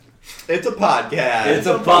It's a podcast. It's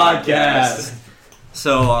a podcast.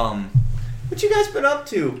 So, what you guys been up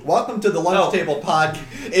to? Welcome to the Lunch Table Pod.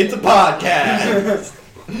 It's a podcast.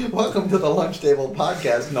 Welcome to the Lunch Table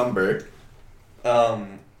Podcast number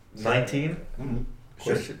 19? Mm-hmm.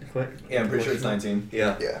 Quick. Yeah, I'm pretty sure it's 19.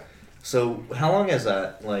 Yeah. So, how long is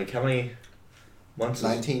that? Like, how many months?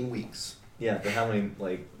 19 weeks. Yeah, but how many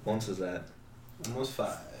months is that? Almost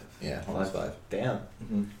 5. Yeah, almost 5. Damn.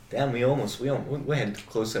 Mm-hmm. Damn, we had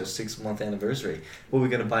close to a 6-month anniversary. What are we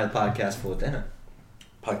gonna buy the podcast for dinner?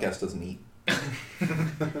 Podcast doesn't eat.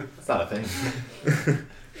 It's not a thing.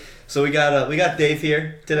 So we got Dave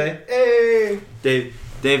here today. Hey!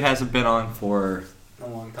 Dave hasn't been on for A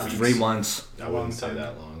long time. 3 months. I wouldn't say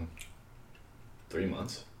that long. 3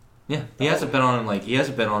 months? Yeah, he hasn't been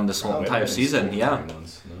on this whole Oh, entire season. 3 Yeah,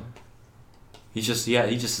 months, no? he just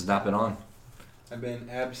has not been on. I've been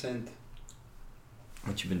absent,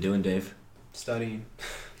 What you been doing, Dave? studying.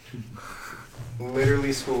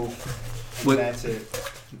 Literally school. And What- that's it.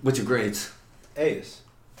 What's your grades? A's.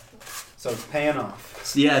 So it's paying off.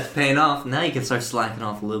 So yeah, it's paying off. Now you can start slacking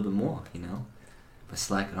off a little bit more, by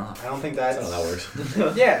slacking off. I don't think That's that's... not how that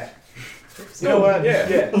works. Yeah. You know what?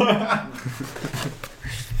 Yeah.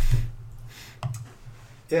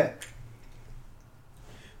 Yeah.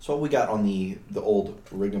 So what we got on the old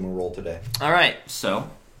rigmarole today? All right, so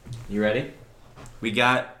you ready? We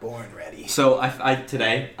got. Born ready. So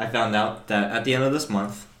today I found out that at the end of this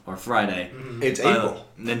month or Friday, Mhm. It's April.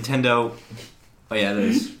 Nintendo. Oh yeah, it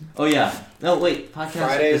is. Oh yeah. No wait, podcast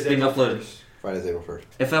Friday is is being April uploaded. 1st. Friday's April 1st.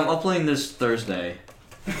 If I'm uploading this Thursday.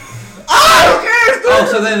 Ah, who cares, dude? Oh,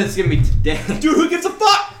 so then it's gonna be today. Dude, who gives a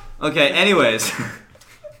fuck? Okay. Anyways.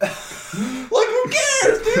 Like, who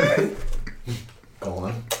cares, dude? Go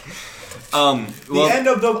on.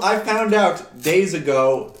 I found out days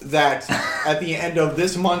ago that at the end of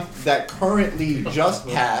this month that currently just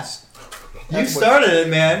passed. You That's what- started it,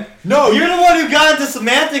 man. No, You're the one who got into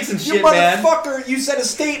semantics and you shit, man. motherfucker! You said a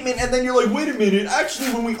statement and then you're like, wait a minute, actually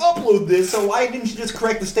when we upload this, so why didn't you just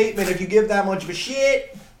correct the statement if you give that much of a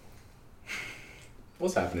shit?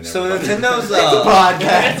 What's happening So everybody? Nintendo's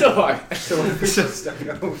Podcast. It's a podcast. So we should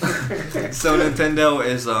start over. so Nintendo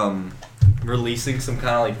is releasing some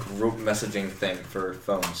kind of like group messaging thing for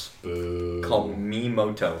phones Boo. called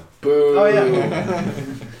Miimoto. Boo. Oh, yeah.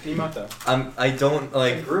 Emoto. I don't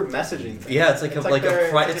Like like. group messaging thing. Yeah, it's like It's a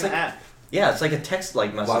it's like an app. yeah, it's like a text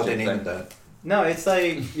like messaging Why would they name thing. it that? No, it's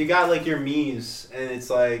like you got like your Mii's and it's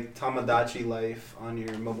like Tamagotchi life on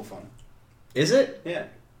your mobile phone. Is it? Yeah.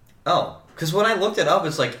 Oh, because when I looked it up,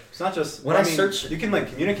 it's like It's not just When I search- you can like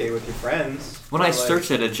communicate with your friends. when but, I like,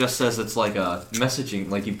 search it, it just says it's like a messaging,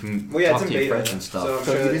 like you can Well, yeah, talk it's to in your beta, friends and stuff. so- I'm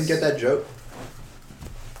So sure you didn't it's- get that joke?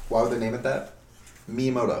 Why would they name it that?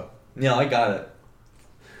 Miyamoto. Yeah, I got it.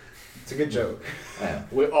 It's a good joke. Yeah.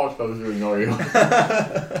 We're all supposed to ignore you.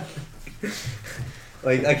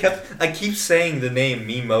 Like I keep saying the name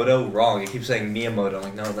Miimoto wrong. I keep saying Miyamoto. I'm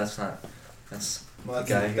like, no, that's not. That's Well, the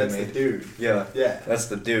guy who that's made. the dude. Yeah, Yeah. that's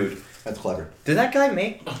the dude. That's clever. Did that guy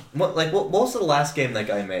make what? Like what was the last game that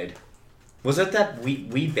guy made? Was it that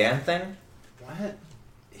Wii band thing? What?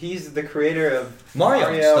 He's the creator of Mario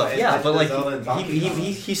and stuff. and Yeah, but like Zelda and Donkey Kong.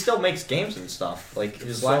 he still makes games and stuff. Like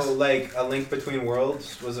his So last. like A Link Between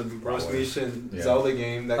Worlds was a Rose Probably. Mission Yeah. Zelda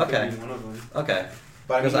game that Okay. could be one of them. Okay,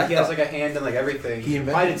 But I Because mean, I he has thought- like a hand in like everything. He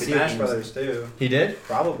invented Probably did video Smash games. Brothers too. he did.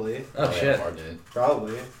 Probably. Oh yeah, shit, Bart did.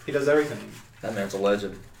 Probably. He does everything. that man's a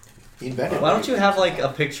legend. He invented Why don't you have like a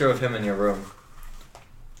picture of him in your room?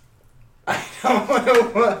 I don't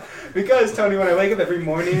know because Tony, when I wake up every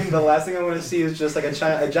morning, the last thing I want to see is just like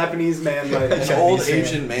a Japanese man, like An old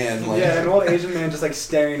Asian man. Like, yeah, an old Asian man just like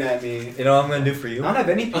staring at me. You know what I'm gonna do for you? I don't have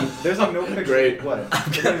any people. There's like no picture. Great. What?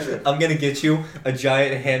 I'm gonna get you a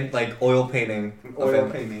giant hand like oil painting. of Oil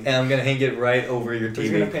him, painting. And I'm gonna hang it right over your Who's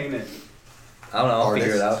TV. gonna paint it? I don't know. I'll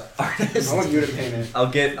figure it out. Artist. Artist. I want you to paint it. I'll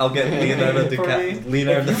get Leonardo For DiCaprio. me?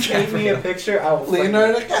 Leonardo If you paint me a DiCaprio. picture, I will.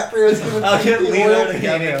 Leonardo DiCaprio is going to I'll paint get the Leonardo oil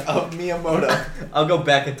painting DiCaprio. of Miyamoto. I'll go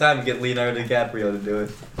back in time and get Leonardo DiCaprio to do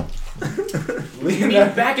it.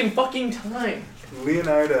 Leonardo. back in fucking time.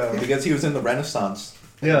 Leonardo. Because he was in the Renaissance.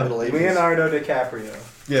 in Yeah. the Middle Ages. Leonardo DiCaprio.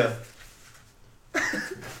 Yeah.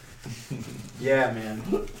 Yeah, man.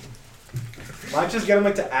 Why not just get him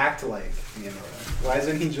like to act like Leonardo? Why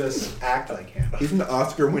doesn't he just act like him? He's an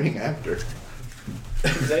Oscar-winning actor. You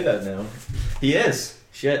say that now. He is.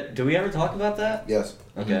 Shit. Do we ever talk about that? Yes.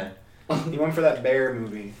 Okay. He went for that bear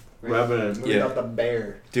movie. Revenant. Movie Yeah. about the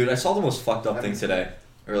bear. Dude, I saw the most fucked up thing today.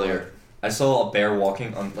 Earlier. I saw a bear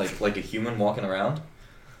walking on like a human walking around.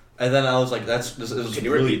 And then I was like, this is Can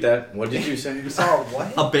you really repeat that? What did you say? You saw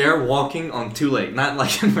what? a bear walking on two legs, not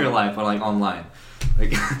like in real life, but like online.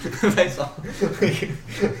 Like, if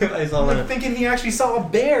I saw I'm one. thinking he actually saw a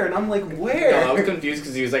bear, and I'm like, where? No, I was confused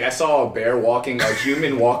because he was like, I saw a bear walking, a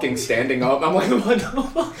human walking, standing up. I'm like, what the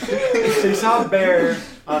fuck? So you saw a bear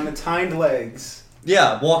on its hind legs.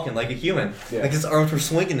 Yeah, walking like a human. Yeah. Like his arms were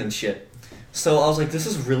swinging and shit. So I was like, this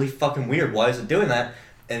is really fucking weird. Why is it doing that?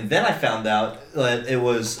 And then I found out that it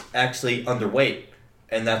was actually underweight.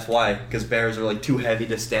 And that's why. Because bears are like too heavy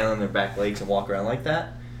to stand on their back legs and walk around like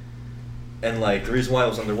that. And like the reason why it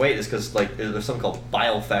was underweight is because like there's something called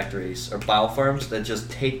biofactories or biofarms that just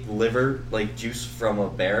take liver like juice from a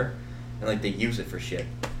bear and like they use it for shit.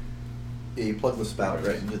 Yeah, you plug the spout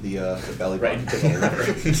right into the belly Right button. into the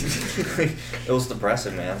liver. It was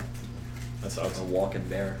depressing, man. That sucks. A walking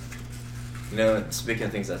bear. You know, speaking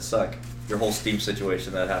of things that suck, your whole Steam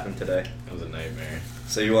situation that happened today. It was a nightmare.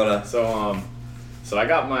 So you wanna? So I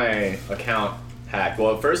got my account hacked.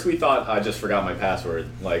 Well, at first we thought I just forgot my password,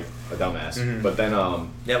 like a dumbass. Mhm. But then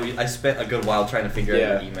Yeah, I spent a good while trying to figure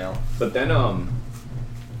out your email. But then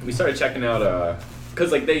we started checking out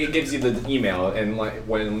cause like it gives you the email and like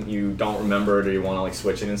when you don't remember it or you want to like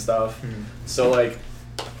switch it and stuff. Mhm. So like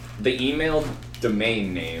the email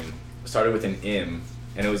domain name started with an M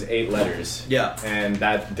and it was 8 letters. Yeah. And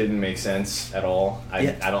that didn't make sense at all.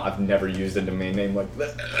 I've never used a domain name like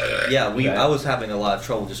that. Yeah, I was having a lot of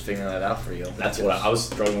trouble just figuring that out for you. That's what I was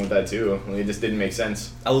struggling with that too. It just didn't make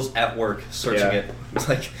sense. I was at work searching it,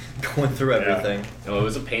 like going through everything. No, it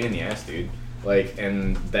was a pain in the ass, dude. Like,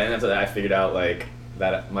 and then after that, I figured out like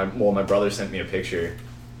that my brother sent me a picture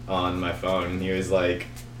on my phone. He was like,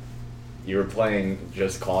 "You were playing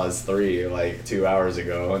Just Cause 3 like 2 hours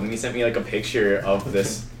ago," and then he sent me like a picture of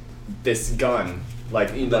this gun.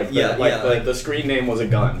 Like the screen name was a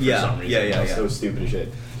gun for some reason. It was so stupid as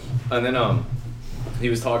shit. And then he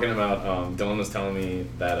was talking about Dylan was telling me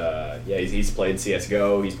that he's played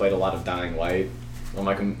CS:GO. He's played a lot of Dying Light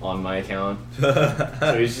on my account.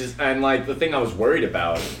 So he's just, and like the thing I was worried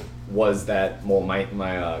about was that my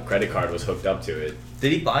credit card was hooked up to it.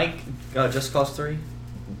 Did he buy Just Cause 3?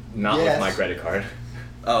 Not Yes. with my credit card.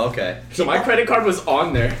 Oh, okay. So my credit card was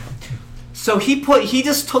on there. So he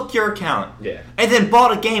just took your account. Yeah. And then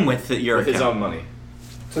bought a game with your With account. his own money.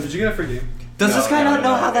 So did you get a free game? Does this guy not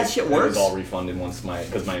know how that It- shit It works? was all refunded once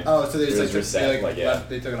because my Oh, so they it just was reset. Like, yeah. left,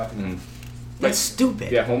 they took it off. Mhm. That's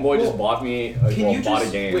stupid. Yeah, homeboy just Well, bought me. Bought a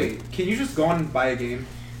game. Wait? Can you just go on and buy a game?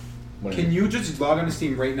 What do you Can mean? you just log on to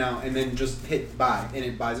Steam right now and then just hit buy and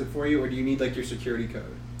it buys it for you, or do you need like your security code?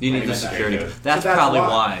 You need I the need that security code. code. That's, So that's probably why.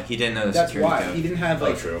 why he didn't know the That's security why code. he didn't have Oh,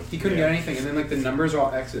 like true. he couldn't Yeah. get anything, and then like the numbers are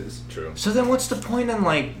all X's. True. So then what's the point in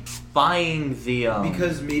like buying the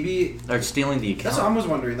Because maybe or stealing the account? that's what I was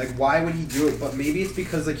wondering. Like, why would he do it? But maybe it's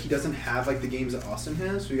because like he doesn't have like the games that Austin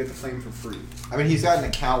has, so you get to play them for free. I mean, he's got an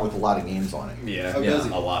account with a lot of games on it. Yeah. Oh, does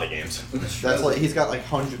he? A lot of games. That's like he's got like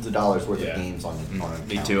hundreds of dollars worth Yeah. of games on an account.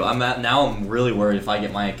 Me too. I'm really worried if I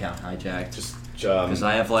get my account hijacked. Just Because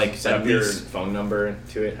I have like set at up your least phone number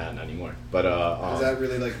to it. Not anymore. But Is that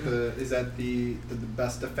really like the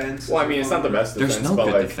best defense? well, I mean, it's not the best there's defense, no but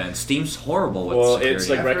good like, defense. Steam's horrible with well, security. it's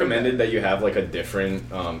like I've heard recommended that you have like a different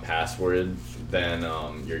password than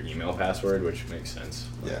your email password, which makes sense.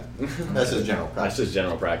 Yeah, that's just general That's practice. just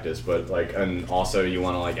general practice, but like, and also you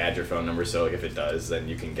want to like add your phone number, so like, if it does, then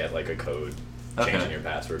you can get like a code Okay. changing your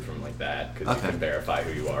password from like that, because Okay. you can verify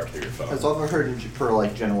who you are through your phone. I've also heard for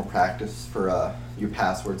like general practice for your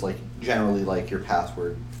passwords, like generally like your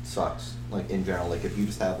password sucks. Like in general, like if you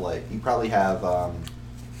just have like you probably have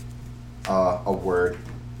a word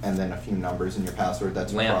and then a few numbers in your password.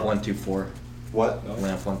 That's Lamp prob- 124. What?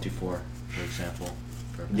 Lamp 124, for example.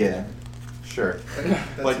 Yeah, sure.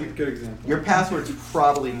 That's But a good example. your password's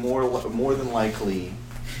probably more than likely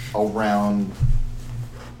around.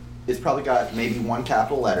 It's probably got maybe one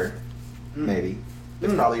capital letter, maybe.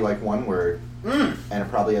 It's probably like one word, and it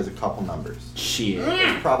probably has a couple numbers. Shit.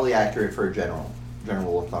 It's probably accurate for a general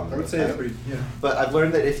rule of thumb. I would say it's pretty. Yeah. But I've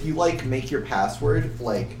learned that if you like make your password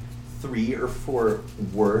like 3 or 4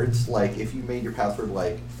 words, like if you made your password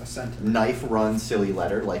like A sentence. knife run silly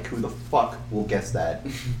letter, like who the fuck will guess that?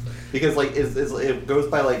 Because like it goes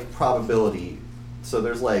by like probability. So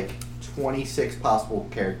there's like 26 possible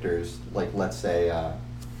characters, like let's say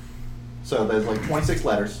so there's like 26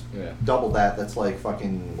 letters. Yeah. Double that, that's like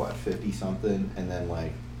fucking what, 50 something, and then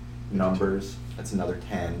like numbers, that's another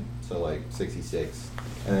 10, so like 66,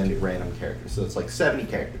 and then random characters. So it's like 70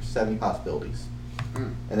 characters, 70 possibilities.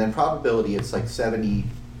 Mm. And then probability, it's like 70,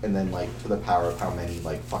 and then like to the power of how many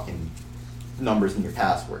like fucking numbers in your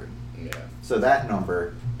password. Yeah. So that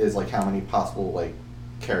number is like how many possible like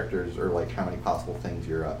characters or like how many possible things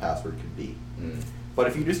your password could be. Mm. But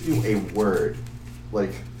if you just do a word,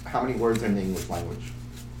 like, how many words are in the English language?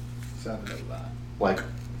 7 of that. Like,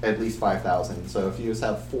 at least 5,000. So if you just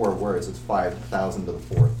have 4 words, it's 5,000 to the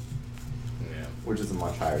 4th, Yeah. which is a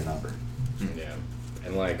much higher number. Yeah.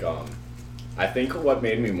 And like, I think what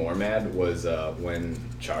made me more mad was when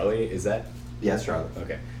Charlie, is that? Yes, Charlie.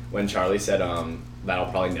 Okay. When Charlie said, that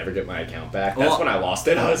I'll probably never get my account back. That's Well- when I lost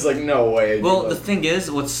it. I was like, no way. Well, dude. the thing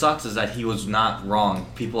is, what sucks is that he was not wrong.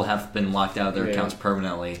 People have been locked out of their Yeah. accounts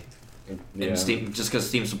permanently. Yeah. And Steam, just because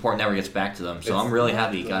Steam support never gets back to them. So It's- I'm really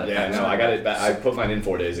happy he got it Yeah, back. no, I got it back. I put mine in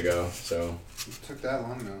 4 days ago, so. It took that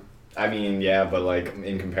long though. I mean, yeah, but like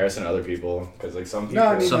in comparison to other people, because like some people, No,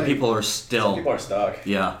 I mean, Some like- people are some still. people are stuck,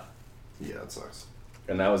 Yeah. Yeah, it sucks.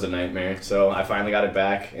 and that was a nightmare. So I finally got it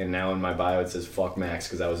back, and now in my bio it says "fuck Max"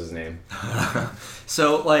 because that was his name.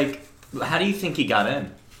 So, like, how do you think he got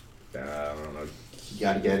in? I don't know. You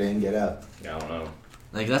gotta get in, get out. I don't know.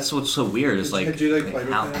 Like, that's what's so weird. Is like, Had you like played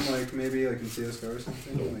how, with him, like maybe like in CS:GO or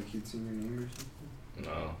something? Like he'd seen your name or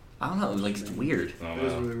something? No, I don't know. Like, it's weird. I don't It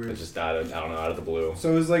was know. really weird. It just out of, I don't know, out of the blue.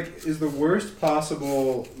 So is the worst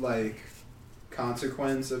possible like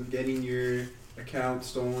consequence of getting your account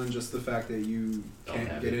stolen just the fact that you Don't can't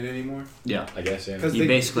have get it. in anymore? Yeah. I guess yeah. You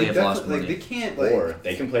basically have lost like money. they can't like Or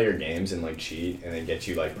they can play your games and like cheat and then get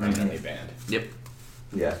you like permanently banned. Yep.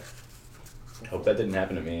 Yeah. Hope that didn't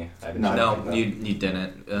happen to me. I haven't. No, checked No, it. no. you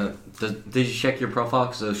didn't. Did you check your profile?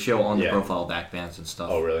 Because it'll show on the Yeah. profile backbans and stuff.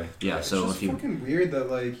 Oh really? Yeah, it's so just if you. fucking weird that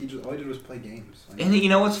like he just all he did was play games. Like, And you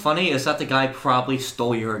know what's funny is that the guy probably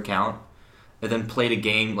stole your account and then played a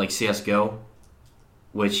game like CS:GO,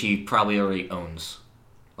 which he probably already owns.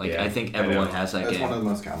 Like, Yeah, I think I everyone know. has that That's game. one of the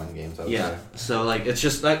most common games, I would Yeah. say. So, like, it's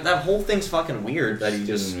just that whole thing's fucking weird that he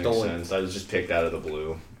just Doesn't make stole it. sense. I was just picked out of the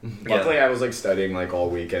blue. Yeah. Luckily, I was like studying like all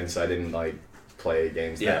weekend, so I didn't like play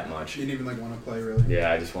games Yeah. that much. you didn't even like want to play really.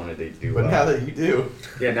 Yeah, I just wanted to do. But now that you do,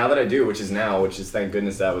 yeah, now that I do, which is thank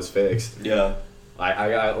goodness that was fixed. Yeah.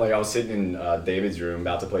 I was sitting in David's room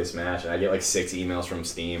about to play Smash, and I get like 6 emails from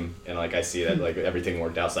Steam, and like I see that like everything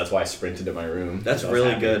worked out, so that's why I sprinted to my room. That's So I was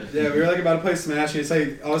really happy. good. Yeah, we were like about to play Smash, and he's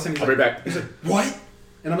like, all of a sudden he's I'll be like, back. he's like, what?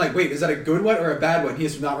 And I'm like, wait, is that a good one or a bad one?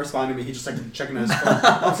 He's not responding to me. He's just like checking on his phone. All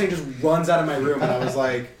of a sudden he just runs out of my room, and I was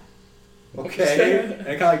like, okay. And I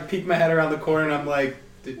kind of like peek my head around the corner, and I'm like,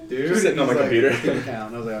 dude. Just sitting on He's my like, computer. "Steam account."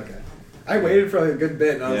 And I was like, okay. I waited for like a good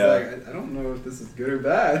bit, and I was Yeah. like, I don't know if this is good or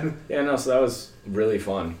bad. Yeah, no, so that was really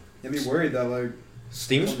fun. Get me worried that like,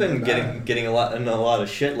 Steam's Oh, been bad. getting a lot of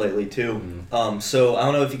shit lately too. So I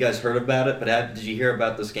don't know if you guys heard about it, but did you hear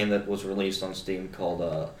about this game that was released on Steam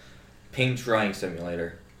called Paint Drying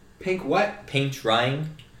Simulator? pink what? Paint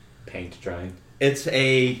Drying. Paint drying. It's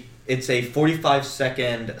a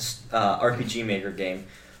 45-second RPG Maker game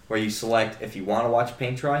where you select if you want to watch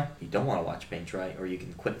paint dry, you don't want to watch paint dry, or you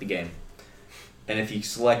can quit the game. And if you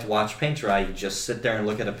select watch paint dry, you just sit there and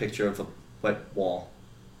look at a picture of a wet wall.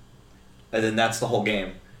 And then that's the whole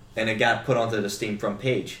game. And it got put onto the Steam front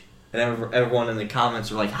page. And everyone in the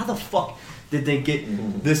comments were like, how the fuck did they get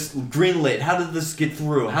this greenlit? How did this get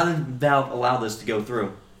through? How did Valve allow this to go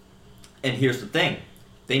through? And here's the thing.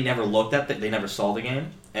 They never looked at it. They never saw the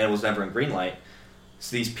game. And it was never in greenlight.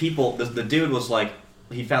 So these people, the dude was like,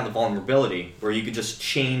 he found the vulnerability where you could just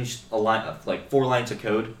change a line, like 4 lines of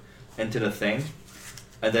code into the thing.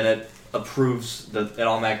 And then it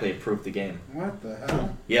automatically approved the game. What the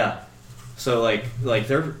hell? Yeah. So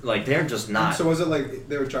they're just not. So was it like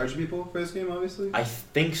they were charging people for this game? Obviously. I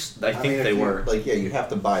think I mean, if they you- were. Like, yeah, you'd have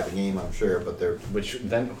to buy the game, I'm sure, but they're. Which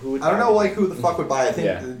then who would? I don't know, like, who the fuck would buy it. I think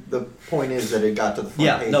Yeah. the point is that it got to the front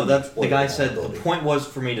Yeah, page. no, and that's the exploited guy said the vulnerability. point was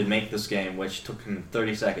for me to make this game, which took him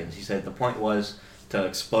 30 seconds. He said the point was to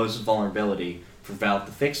expose the vulnerability for Valve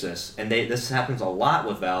to fix this. And this happens a lot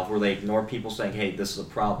with Valve where they ignore people saying, hey, this is a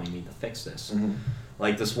problem, you need to fix this. Mhm.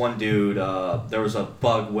 Like this one dude, there was a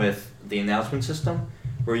bug with the announcement system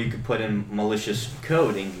where you could put in malicious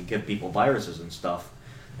code and you could give people viruses and stuff.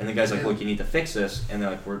 And the guy's like, look, you need to fix this. And they're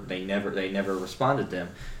like, they never responded to him.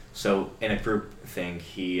 So in a group thing,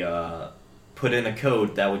 he put in a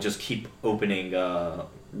code that would just keep opening,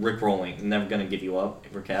 rickrolling, never going to give you up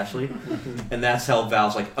for Cashly. And that's how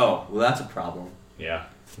Valve's like, oh, well, that's a problem. Yeah.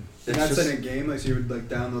 It's And that's just in a game, like so you would like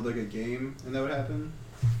download like a game and that would happen?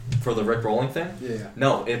 for the rickrolling thing. Yeah.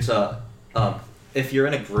 No, it's if you're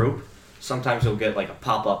in a group, sometimes you'll get like a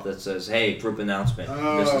pop-up that says, hey, group announcement,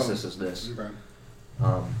 this is this. Okay.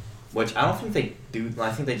 Which I don't think they do.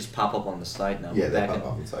 I think they just pop up on the side now. Yeah, they back pop in,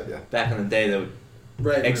 up inside, yeah. back in the day, they would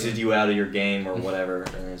Right. exit you out of your game or whatever,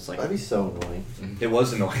 and it's like That'd be so annoying. it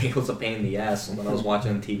was annoying. It was a pain in the ass when I was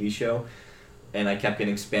watching a TV show, and I kept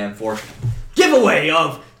getting spam for giveaway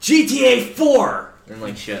of GTA 4 and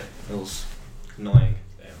like shit. It was annoying.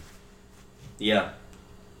 Damn. Yeah.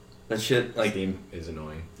 That shit, like, Steam is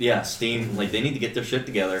annoying. yeah, Steam, like, they need to get their shit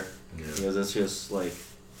together. Yeah. Because it's just, like,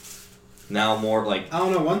 now more, like... I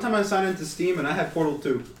don't know. One time I signed into Steam and I had Portal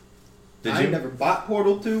 2. Did I you? never bought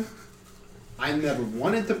Portal 2. I never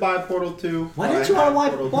wanted to buy Portal 2. Why but didn't you I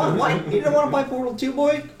want had to buy... Portal 2. Why? You didn't want to buy Portal 2,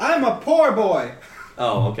 boy? I'm a poor boy.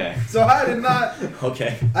 Oh, okay. So I did not...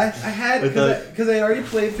 Okay. I had... Because I already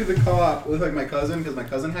played through the co-op with like my cousin, because my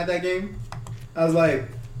cousin had that game. I was like,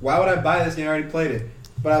 why would I buy this game? I already played it.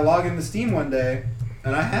 But I logged into Steam one day,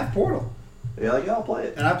 and I have Portal. You're like, yeah, I'll play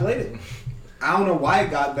it. And I played it. I don't know why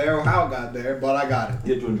it got there or how it got there, but I got it.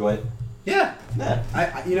 Did you enjoy it? Yeah. Yeah.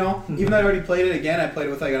 I you know, even though I already played it again, I played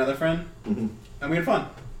it with like another friend, Mm-hmm. and we had fun.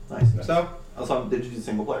 Nice. So, Also, did you do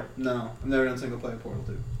single player? no, I've never done single player Portal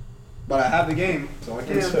 2. But I have the game, so I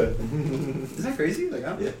can. Is that crazy? Like, I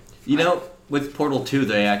don't, Yeah. You know, with Portal 2,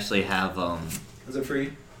 they actually have, Is it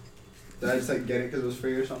free? Did I just like get it because it was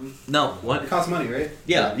free or something? no, It what? costs money, right?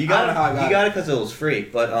 Yeah, you I got don't know how I it. got You got it because it was free.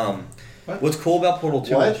 But What? what's cool about Portal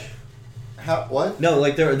 2? What? How? What? No,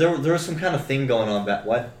 like there was some kind of thing going on. That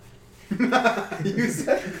what? You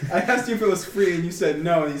said I asked you if it was free, and you said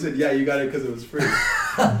no, and you said yeah, you got it because it was free.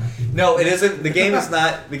 No, it isn't. The game is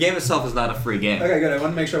not. The game itself is not a free game. Okay, good. I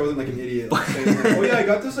want to make sure I wasn't like an idiot. Like, saying, like, oh yeah, I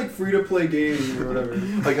got this like free to play game or whatever.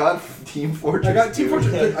 I got Team Fortress. I got Team 2.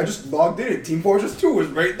 Fortress. I just logged in. And Team Fortress 2 was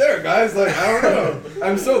right there, guys. Like I don't know.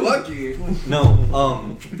 I'm so lucky. No,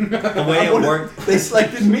 the way it worked, They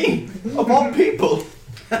selected me of all people.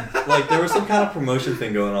 like there was some kind of promotion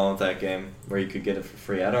thing going on with that game where you could get it for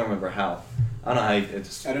free. I don't remember how. I don't know how it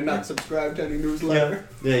just. I did not subscribe to any newsletter.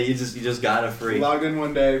 Yeah, you just got it free. Logged in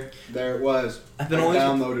one day. There it was. I've been I always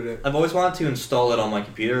downloaded it. I've always wanted to install it on my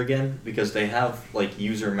computer again because they have like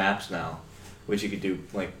user maps now, which you could do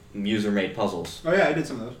like user-made puzzles, Oh yeah, I did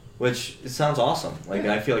some of those. which it sounds awesome. Like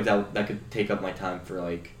Yeah. I feel like that could take up my time for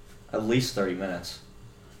like at least 30 minutes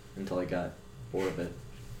until I got bored of it.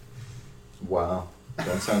 Wow.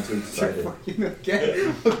 Don't sound too excited.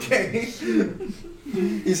 Okay. Okay.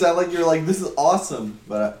 You sound like you're like, this is awesome,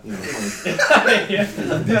 but you know.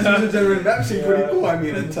 This user-generated map seems pretty cool. I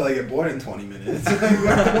mean, until I get bored in 20 minutes. Like, what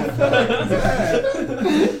the fuck is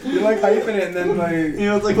that? You're like hyping it and then like. You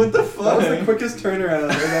know, it's like, what the That was the fuck? quickest turnaround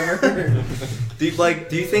I've ever heard. Do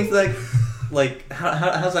you think like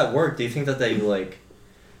how's that work? Do you think that they like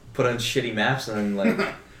put on shitty maps and then like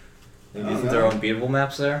do you think there are unbeatable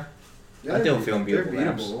maps there? Yeah, I don't feel they're unbeatable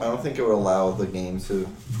maps. I don't think it would allow the game to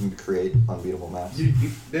create unbeatable maps. You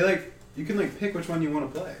can like pick which one you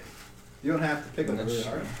want to play. You don't have to pick a really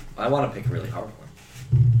hard one. I want to pick a really hard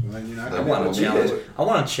one. Well, you're not I gonna wanna be able to challenge- beat it. I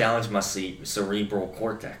want to challenge my cerebral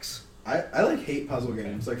cortex. I like hate puzzle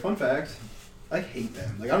games. Like fun fact, I hate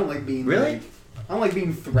them. Like I don't like being Really? like, I don't like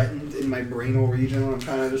being threatened in my brainal region when I'm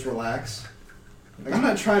trying to just relax. Like I'm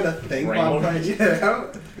not trying to think while I'm playing.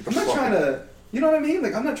 Yeah, I'm not trying to. You know what I mean?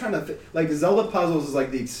 Like I'm not trying to. Like Zelda puzzles is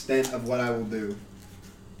like the extent of what I will do.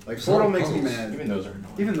 Like Zelda Portal makes me puzzles? mad. Even those are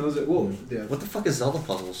annoying. Even those, well, yeah. What the fuck is Zelda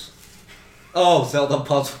puzzles? Oh, Zelda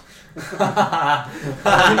puzzle. You know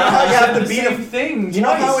how you have to beat a thing. You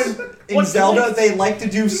know how in What's Zelda the they like to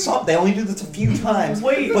do something. They only do this a few times.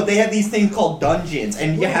 Wait. But they have these things called dungeons,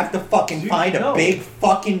 and you Wait. have to fucking Dude, find a no. big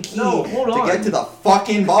fucking key No, hold to on. get to the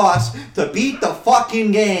fucking boss to beat the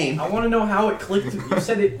fucking game. I want to know how it clicked. You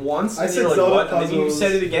said it once, I and said you're like, Zelda what? And then you puzzles.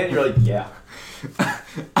 said it again, you're like, yeah.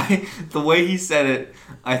 The way he said it,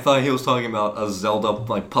 I thought he was talking about a Zelda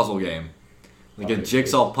like puzzle game, like a Okay.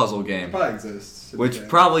 jigsaw puzzle game, Probably exists. to be which fair.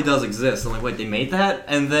 probably does exist. I'm like, wait, they made that?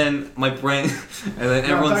 And then my brain, and then No, I'm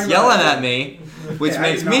everyone's talking yelling about- at me, which Hey, I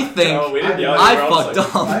makes did me not- think No, we didn't yell at I you, we're all just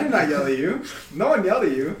fucked like- I up. did not yell at you. No one yelled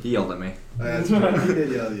at you. He yelled at me. That's true. He did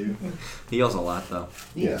yell at you. He yells a lot though.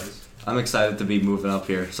 He Yeah. does. I'm excited to be moving up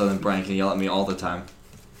here, so then Brian can yell at me all the time.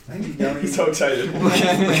 I think he yelled at you. He's so excited.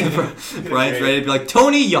 Brian's ready to be like,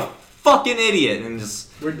 Tony, you fucking idiot, and just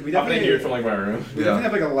We I'm gonna definitely hear it from like my room. We Yeah. definitely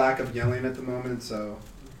have like a lack of yelling at the moment, so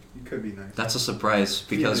you could be nice. that's a surprise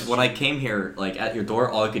because Yeah. when I came here, like at your door,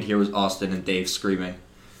 all I could hear was Austin and Dave screaming.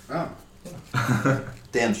 Oh.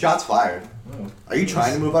 Damn, shots fired. Oh. Are you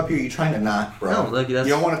trying to move up here? Are you trying to not, bro? No, like, that's-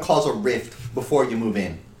 You don't want to cause a rift before you move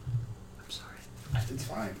in. I'm sorry. It's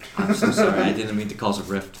fine. I'm so sorry. I didn't mean to cause a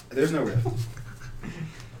rift. There's no rift.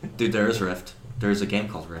 Dude, there is Rift. There's a game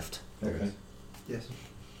called Rift. Okay. Yes.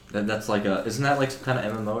 That's like a. Isn't that like some kind of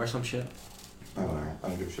MMO or some shit? I don't know. I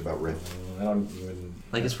don't give a shit about rift. I don't even.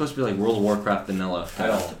 Like it's supposed to be like World of Warcraft vanilla. I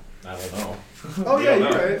don't know. Oh You yeah, don't you're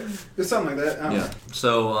know. right. There's something like that. I don't Yeah. know.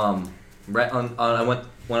 So I went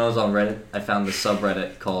when I was on Reddit. I found this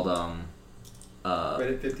subreddit called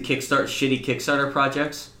Reddit 50.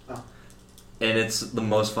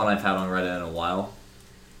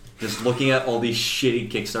 just looking at all these shitty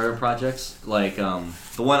Kickstarter projects, like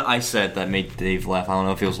the one I said that made Dave laugh. I don't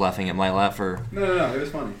know if he was laughing at my laugh or. No, it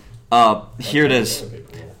was funny. Here it is.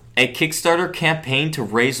 A Kickstarter campaign to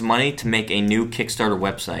raise money to make a new Kickstarter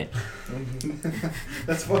website.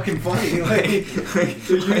 That's fucking funny. Like,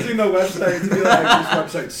 they're using the website to be like, this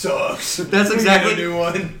website sucks. That's exactly a new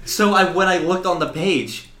one. So when I looked on the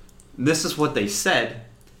page, this is what they said.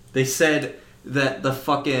 They said that the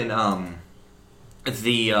fucking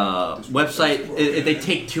website they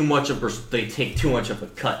take too much of a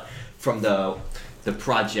cut from the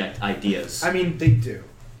project ideas. I mean, they do.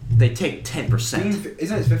 They take 10%.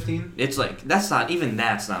 Isn't it 15? It's like that's not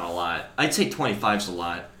a lot. I'd say 25's a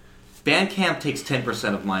lot. Bandcamp takes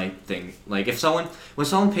 10% of my thing. Like when someone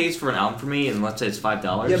pays for an album for me, and let's say it's $5.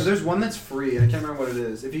 Yeah, but there's one that's free. I can't remember what it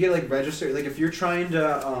is. If you get like registered, like if you're trying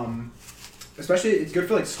to, especially it's good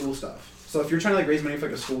for like school stuff. So if you're trying to like raise money for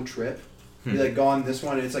like a school trip, you like go on this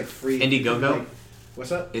one and it's like free. Indiegogo. Like, what's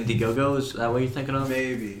that? Indiegogo, is that what you're thinking of?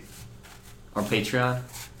 Maybe. Or Patreon.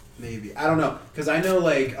 Maybe. I don't know. Because I know,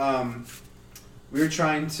 like, we were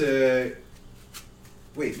trying to...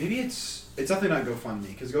 Wait, maybe it's definitely not GoFundMe,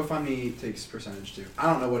 because GoFundMe takes percentage, too.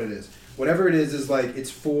 I don't know what it is. Whatever it is, like,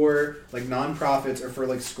 it's for, like, non-profits or for,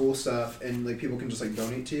 like, school stuff, and, like, people can just, like,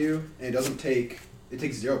 donate to you, and it doesn't take... It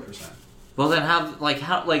takes 0%. Well, then how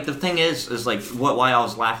the thing is, like, why I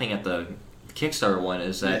was laughing at the Kickstarter one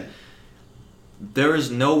is that there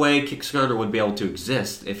is no way Kickstarter would be able to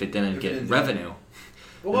exist if it didn't get revenue.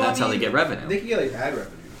 Well, and that's how they get revenue. They can get like ad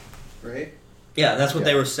revenue, right? Yeah, that's what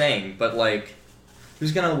they were saying. But like,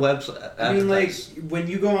 who's gonna website? I mean, like when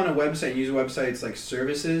you go on a website and use a website's like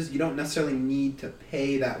services, you don't necessarily need to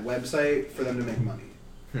pay that website for them to make money.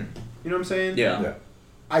 You know what I'm saying? Yeah.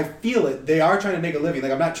 I feel it. They are trying to make a living.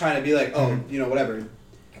 Like I'm not trying to be like, oh, you know, whatever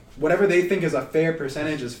they think is a fair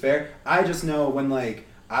percentage is fair. I just know when like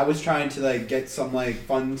I was trying to like get some like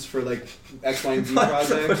funds for like X, Y, and Z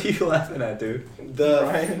project. What are you laughing at, dude?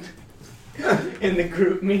 Brian in the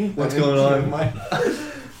group me. What's going on?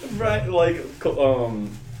 Right,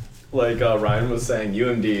 Ryan was saying,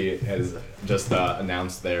 UMD has just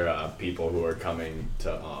announced their people who are coming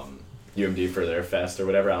to UMD for their fest or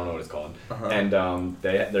whatever. I don't know what it's called. And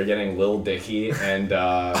they're getting Lil Dicky and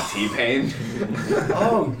T-Pain.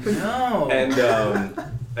 Oh no!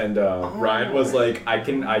 And Ryan was like, I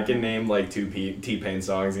can name like two T-Pain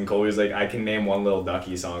songs, and Colby was like, I can name one Lil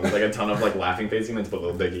Ducky song. Like a ton of like laughing faces, he meant to put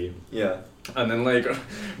Lil Dicky. Yeah. And then like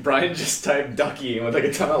Brian just typed Ducky with like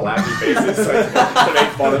a ton of laughing faces like, to make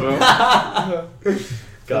fun of him. God.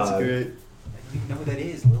 That's great. I don't even know who that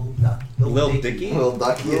is. Lil Dicky. Lil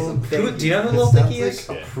Ducky is a big... Do you know who Lil Dicky is?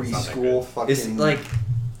 Like a preschool fucking... It's like...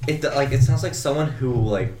 It sounds like someone who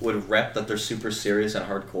like would rep that they're super serious and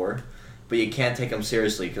hardcore, but you can't take them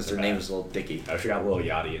seriously because their name is Lil Dicky. I should have got Lil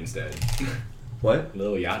Yachty instead. What?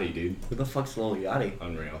 Lil Yachty, dude. Who the fuck's Lil Yachty?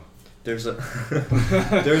 Unreal. There's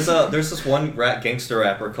this one gangster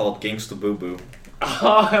rapper called Gangsta Boo Boo.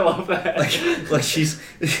 Oh, I love that. Like she's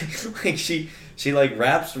like she like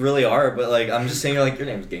raps really hard, but like I'm just saying like your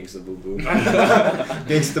name's Gangsta Boo Boo.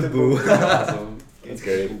 Gangsta Boo. Awesome. That's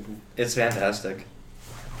great. It's fantastic.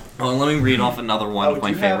 Oh, let me read off another one of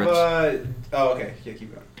my favorites. Oh, okay. Yeah,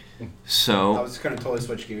 keep going. So I was gonna totally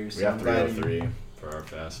switch gears. We have 303 for our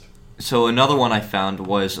fest. So another one I found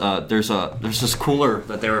was there's this cooler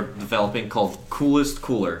that they were developing called Coolest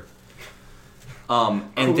Cooler.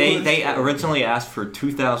 And they originally asked for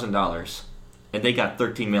 $2,000, and they got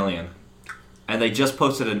 $13 million. And they just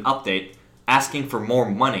posted an update asking for more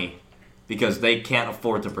money because they can't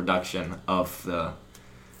afford the production of the.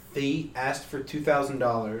 They asked for $2,000.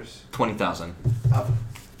 $20,000.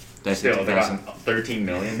 Did I say Still, they 2,000? got 13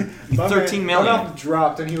 million. 13 million. My mouth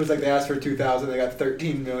dropped, and he was like, "They asked for 2,000. They got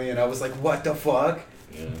 13 million." I was like, "What the fuck?"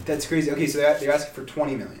 Yeah. That's crazy. Okay, so they're asking for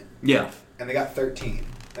 20 million. Yeah. And they got 13.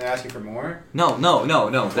 They're asking for more. No.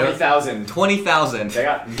 20,000. 20,000.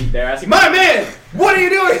 They're asking. My man, what are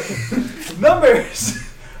you doing? Numbers.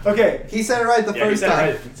 Okay. He said it right the first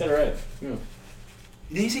time. He said it right. Yeah.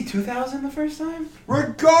 Did you say 2,000 the first time?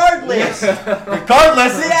 Regardless!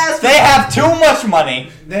 Regardless, they have too much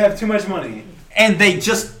money, They have too much money. and they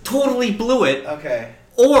just totally blew it, Okay.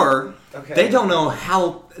 or Okay. they don't know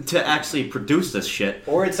how to actually produce this shit.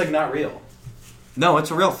 Or it's like not real. No,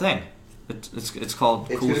 it's a real thing. It's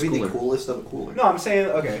called It's Coolest gonna be Cooler. the coolest of the cooler. No, I'm saying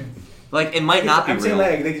okay. Like, it might not be I'm saying real.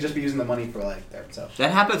 like they could just be using the money for like themselves.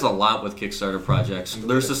 That happens a lot with Kickstarter projects.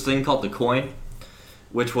 There's this thing called the coin,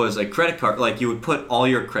 which was a credit card. Like, you would put all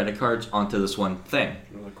your credit cards onto this one thing.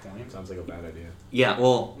 Coin. Sounds like a bad idea. Yeah,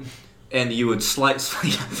 well, and you would slice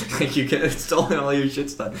like you get stolen all your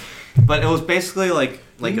shit's done. But it was basically like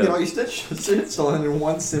you can get all your shit stolen in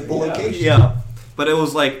one simple location. Yeah. But it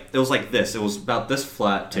was like this. It was about this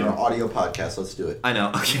flat too. In our audio podcast, let's do it. I know.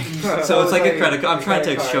 Okay. So it's like a credit card. I'm trying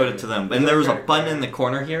to show it to them. And there was a button in the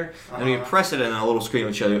corner here, and you press it, and a little screen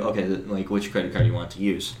would show you, okay, like which credit card you want to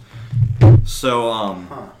use. So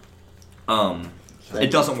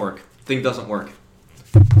it doesn't work. Thing doesn't work.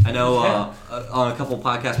 I know on a couple of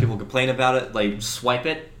podcasts people complain about it. Like swipe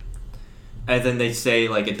it, and then they say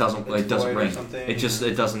like it doesn't ring.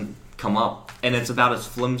 It doesn't come up, and it's about as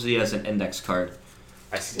flimsy as an index card.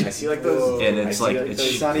 I see like those. And it's like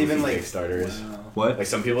it's not even like Kickstarters. Wow. What? Like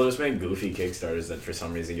some people just make goofy Kickstarters that for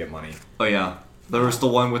some reason get money. Oh yeah, there was the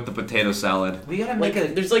one with the potato salad. We gotta Like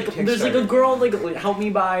make there's like a girl like help me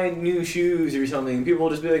buy new shoes or something. People will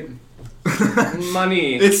just be like,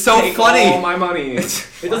 money. It's so Take funny. all my money.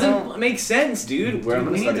 It doesn't make sense, dude. Dude, I'm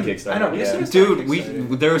gonna we start a need to- Kickstarter. I know, we yeah. should-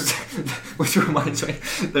 Dude, there was, which reminds me,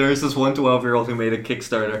 there was this 12-year-old who made a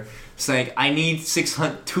Kickstarter saying, I need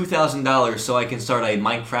 $2,000 so I can start a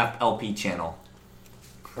Minecraft LP channel.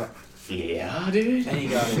 Yeah, dude. And he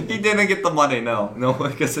got it. He didn't get the money, no,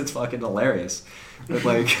 because it's fucking hilarious. But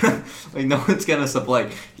like, like no one's gonna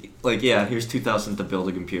supply, like yeah, here's $2,000 to build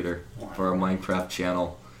a computer for a Minecraft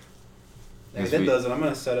channel. If that does it, I'm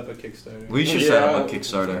gonna set up a Kickstarter. We should set up a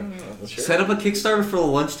Kickstarter. Sure. Set up a Kickstarter for the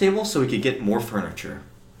lunch table so we could get more furniture.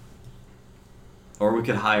 Or we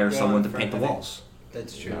could hire Yeah, someone to paint the I think- walls.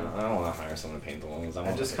 That's true. No, I don't want to hire someone to paint the walls.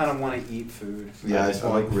 I just kind of want to eat food. Yeah, just I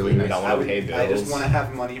like want really food. nice. I want to pay bills. I just want to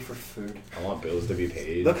have money for food. I want bills to be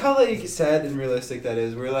paid. Look how like sad and realistic that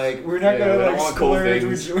is. We're like, we're not Yeah, gonna we don't like want cool splurge.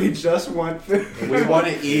 things. We just want food. We want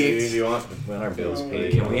to Dude, eat. you want our bills Oh,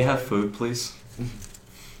 paid. Can we have food, please?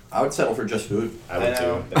 I would settle for just food. I would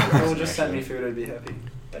know. too. If people just sent me food, I'd be happy.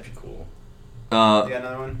 That'd be cool. You got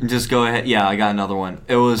another one? Just go ahead. Yeah, I got another one.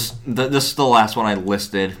 It was this is the last one I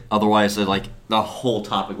listed. Otherwise, the whole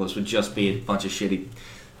topic list would just be a bunch of shitty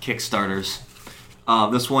Kickstarters.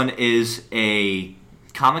 This one is a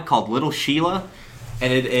comic called Little Sheila,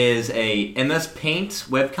 and it is a MS Paint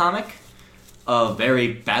webcomic of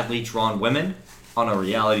very badly drawn women on a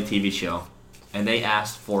reality TV show, and they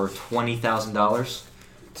asked for $20,000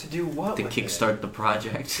 To do what? to with kickstart the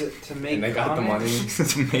project. it? To make. And they got the comics? money.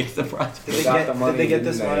 to make the project. Did they got get? the money, Did they get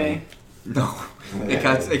this didn't they? money? No, it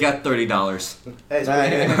got $30.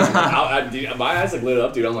 Hey, Dude, my eyes like lit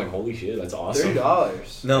up, dude. I'm like, holy shit, that's awesome.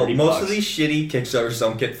 $30. No, $30 most of these shitty Kickstarters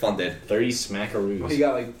don't get funded. 30 smackaroos. He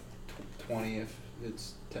got like 20 if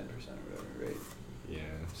it's 10% or whatever, right? Yeah.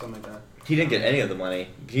 Something like that. He didn't get any of the money.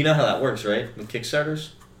 You know how that works, right? With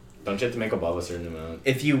Kickstarters? Don't you have to make above a certain amount?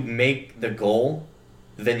 If you make the goal,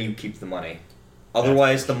 then you keep the money.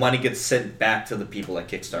 Otherwise, the money gets sent back to the people that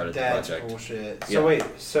kickstarted That's the project. bullshit. Yeah. So wait,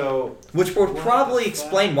 so Which would What probably the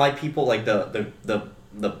explain why people like the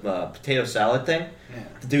potato salad thing. yeah.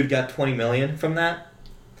 The dude got $20 million from that.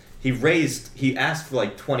 He asked for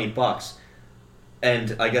like $20,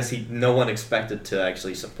 and I guess no one expected to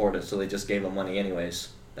actually support it, so they just gave him money anyways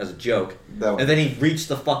as a joke. And then he reached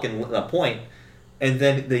the fucking point, and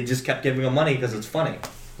then they just kept giving him money because it's funny.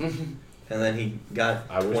 And then he got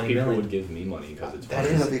I wish $20 people million. would give me money because it's That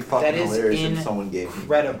funny. is- That'd be fucking that is hilarious if someone gave me.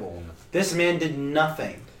 Incredible. This man did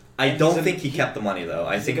nothing. I And don't he's a- think he kept the money though.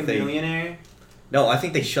 I He's think like a they millionaire. no. I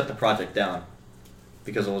think they shut the project down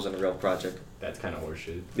because it wasn't a real project. That's kind of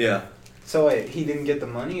horseshit. Yeah, So wait, he didn't get the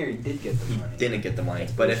money, or he did get the he money? didn't get the money.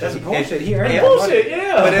 But if That's he, bullshit. If, He earned yeah, that Bullshit, money.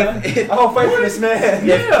 yeah. But if I'll fight for this man. if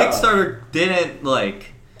Yeah. Kickstarter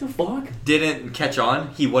didn't catch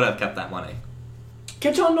on, he would have kept that money.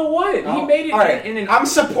 Catch on to what? He Oh, made it alright. in an I'm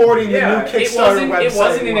supporting the yeah, new Kickstarter website. it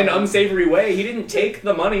wasn't in an unsavory way. He didn't take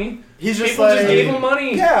the money. He's just People like, just gave him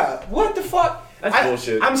money. yeah. What the fuck? That's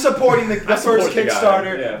bullshit. I'm supporting the I support first the guy.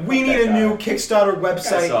 Kickstarter. Yeah, We fuck need that a new guy. Kickstarter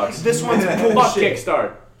website. sucks. This one's Fuck bullshit.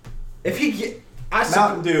 Kickstart. If he get, I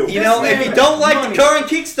Mountain Dew. You know, if you man- don't like money. the current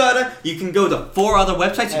Kickstarter, you can go to 4 other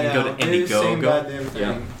websites. You I can go know, to they do the same Indiegogo. goddamn thing.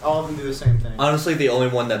 Yeah. All of them do the same thing. Honestly, the only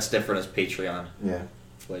one that's different is Patreon, Yeah.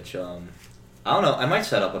 which I don't know. I might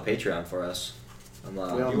set up a Patreon for us. We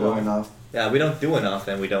don't do enough. Yeah, we don't do enough,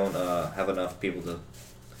 and we don't have enough people to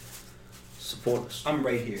support us. I'm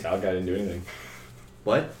right here. Sal guy didn't do anything.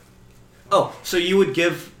 What? Oh, so you would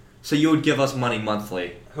give us money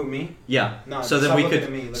monthly? Who, me? Yeah. No, so then stop we looking could.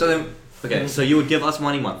 at me, look So at then, okay. So you would give us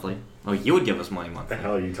money monthly. Oh, you would give us money What the monthly.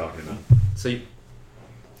 hell are you talking about? So,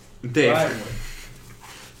 Dave, Right.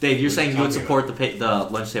 Dave, you're What saying are you you would talking support the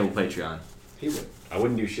lunch table Patreon. He would. I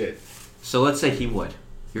wouldn't do shit. So let's say he would.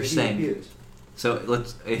 You're He saying. is. So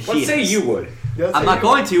let's say you would. I'm not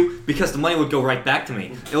going to because the money would go right back to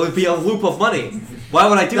me. It would be a loop of money. Why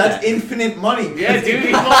would I do that? That's infinite money. Yeah, dude,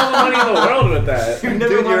 you have all the money in the world with that. You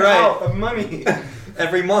never Dude, you're run right. out of money.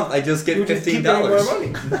 Every month I just get You just keep getting $15. more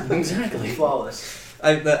money. Exactly. Flawless.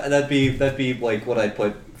 That'd be like what I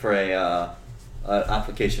put for a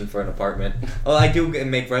application for an apartment. Oh, I do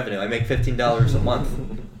make revenue. I make $15 a month.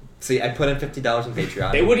 See, I put in $50 in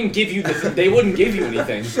Patreon. They wouldn't give you they wouldn't give you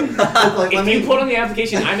anything. Like, If you put on the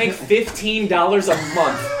application, I make $15 a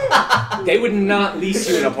month, they would not lease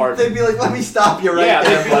you an apartment. they'd be like, let me stop you right Yeah,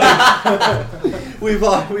 there, they'd be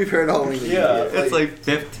buddy. we've heard only. Yeah. It's like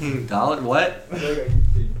 $15. What?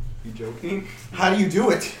 You joking? How do you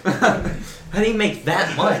do it? How do you make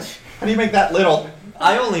that much? How do you make that little?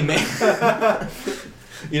 I only make.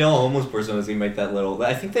 You know, a homeless person doesn't make that little.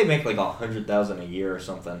 I think they make like $100,000 a year or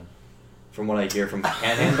something. From what I hear from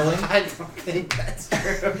panhandling. I don't think that's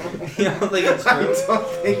true. You don't think it's I true? don't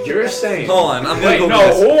think You're saying. Hold on, I'm gonna Wait, Google no,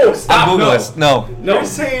 this. oh, stop, Google no. this. No. No,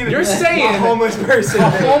 You're saying a a homeless person. A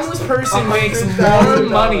homeless person makes more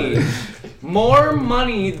money. More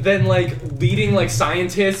money than like leading like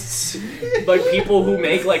scientists, like people who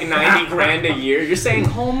make like 90 grand a year. You're saying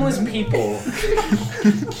homeless people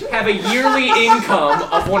have a yearly income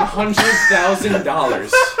of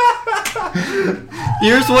 $100,000.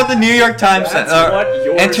 Here's what the New York Times says. That's what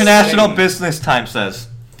you're International saying. Business Times says.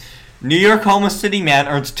 New York homeless city man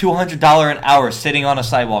earns $200 an hour sitting on a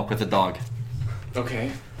sidewalk with a dog.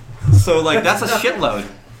 Okay. So like that's a shitload.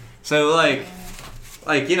 So like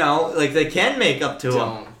you know, like they can make up to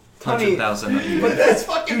Don't. 100,000 a year. But that's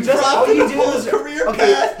fucking just- all you do profitable is- career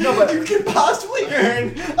okay, path. no, but- you could possibly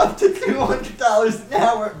earn up to $200 an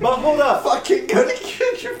hour. But hold up. Fucking go to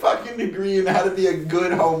get your fucking degree in how to be a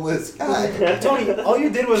good homeless guy. Tony, all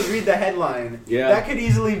you did was read the headline. Yeah. That could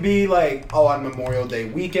easily be like, oh, on Memorial Day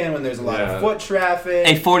weekend when there's a lot Yeah. of foot traffic.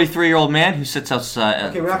 A 43-year-old man who sits outside.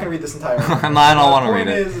 Okay, we're not gonna read this entire. I don't wanna read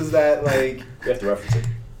it. The point is that like, You have to reference it.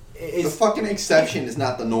 The it's fucking exception is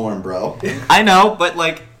not the norm, bro. I know, but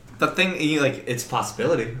like, The thing, it's a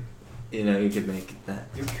possibility. You know, you could make that.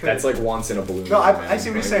 you could. That's like once in a balloon. No, I man. see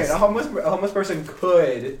what you're Like, saying. A homeless person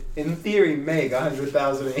could, in theory, make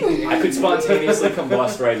 100,000 a year. I could spontaneously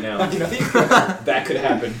combust right now. You know, you could. That could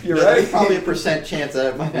happen. You're There's right. probably a % chance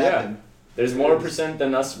that it might happen. There's more percent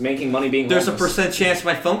than us making money being There's a homeless. % chance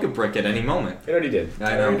my phone could break at any moment. It already did.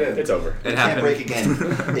 I know. It's over. It You can't happened. break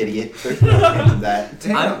again, idiot. There's no chance of that.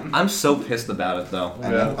 Damn. I'm so pissed about it though. I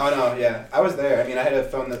know. Oh no, yeah, I was there. I mean, I had a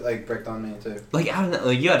phone that like bricked on me too. Like I don't know.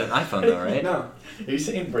 Like, you had an iPhone though, right? No, Are you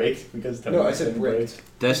saying break? Because no, I said bricked.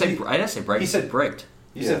 did I say? I didn't say break. He said bricked.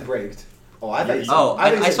 You Yeah. said bricked. Oh, I thought you said. Oh,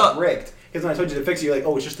 I thought you I said saw- bricked. Because when I told you to fix it, you're like,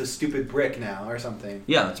 oh, it's just a stupid brick now or something.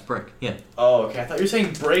 Yeah, it's brick. Yeah, Oh, okay. I thought you were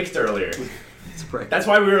saying braked earlier. it's brick. That's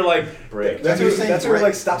why we were like braked. That's what you're saying, That's where we're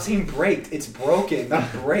brick. like, stop saying braked. It's broken, not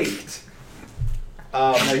braked.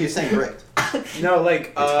 No, he's saying bricked. No,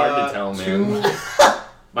 like It's hard to tell, man.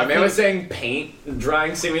 My man was saying paint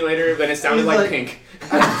drying simulator, then it sounded He's like like- pink.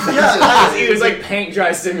 Yeah, He was like paint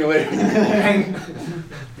dry simulator. Paint.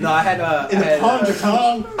 No, I had in the pond,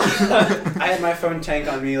 Japan. I had my phone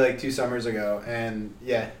tank on me like 2 summers ago, and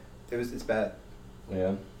yeah, it's bad.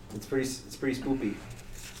 Yeah. It's pretty spoopy.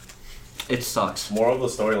 It sucks. Moral of the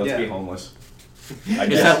story: let's Yeah. be homeless. I Is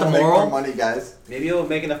guess. that the We'll make moral? more money, guys. Maybe you'll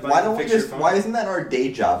make enough money Why to don't we fix your just? phone. Why isn't that our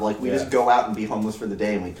day job? Like we Yeah. just go out and be homeless for the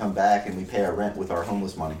day, and we come back and we pay our rent with our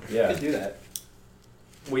homeless money. You Yeah. could do that.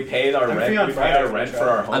 We paid our I'm rent. free on We paid Friday our for rent a for trial.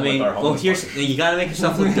 our home I mean, with our well, homeless here's money. you gotta make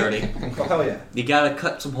yourself look dirty. Oh hell yeah, You gotta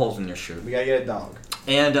cut some holes in your shoe. we gotta get a dog.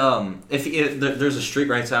 And there's a street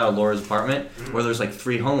right outside of Laura's apartment where there's like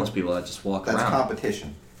 3 homeless people that just walk That's around.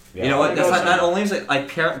 competition. Yeah. You know what? I That's know not some- only is it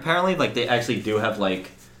like apparently like they actually do have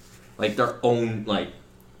like their own like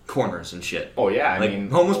corners and shit. Oh yeah, I Like mean,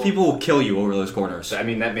 homeless people will kill you over those corners. So, I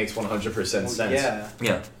mean, that makes 100% sense. Yeah,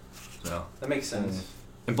 Yeah. So that makes sense.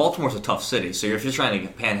 and Baltimore's a tough city, so if you're trying to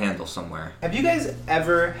panhandle somewhere. Have you guys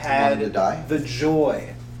ever Wanted to had die? the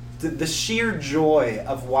joy, the sheer joy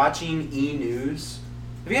of watching E News?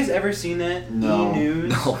 Have you guys ever seen that? No. E News.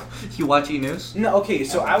 No, you watch E News? No. Okay,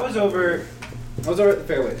 so I was over at the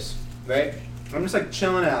Fairways, right? I'm just like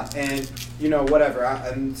chilling out, and you know whatever.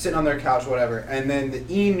 I'm sitting on their couch, whatever, and then the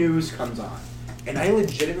E News comes on, and I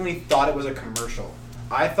legitimately thought it was a commercial.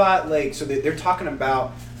 I thought like so they're talking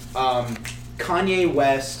about Kanye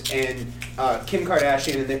West and Kim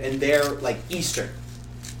Kardashian and their like Easter.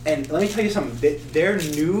 And let me tell you something. Their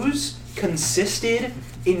news consisted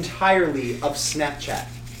entirely of Snapchat.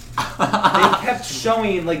 They kept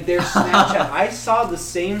showing like their Snapchat. I saw the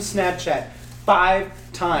same Snapchat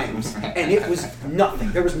 5 times, and it was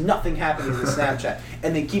nothing. There was nothing happening in the Snapchat,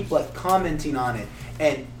 and they keep like commenting on it,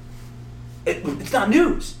 and it's not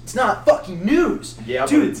news. It's not fucking news. Yeah,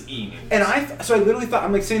 dude. but it's e-news. And so I literally thought,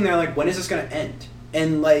 I'm like sitting there like, when is this gonna end?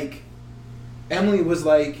 And like, Emily was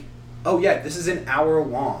like, oh yeah, this is an hour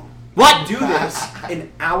long. What? Do this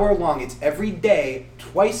an hour long. It's every day,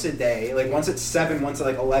 twice a day. Like once at 7, once at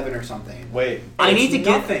like 11 or something. Wait. I need to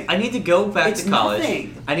nothing. I need to go back It's to college.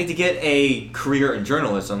 nothing. I need to get a career in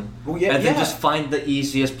journalism, Well, yeah, and then yeah. just find the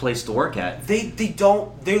easiest place to work at. They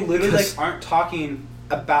literally like 'Cause- aren't talking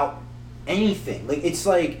about anything. Like it's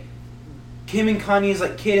like Kim and Kanye's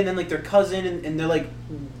like kid, and then like their cousin, and they're like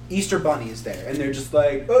Easter Bunny is there, and they're just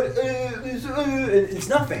like it's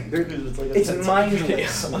nothing. It's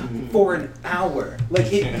mindless for an hour.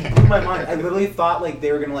 Like it blew my mind. I literally thought like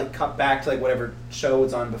they were gonna like cut back to like whatever show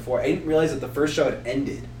was on before. I didn't realize that the first show had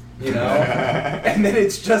ended. You know, and then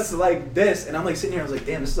it's just like this, and I'm like sitting here. I was like,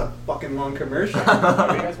 "Damn, this is a fucking long commercial."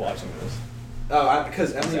 Are you guys watching this? Oh,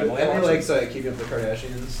 because Emily watching? likes Keeping Up with the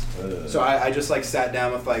Kardashians. So I just like sat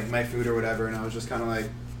down with like my food or whatever, and I was just kind of like,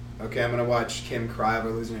 okay, I'm gonna watch Kim cry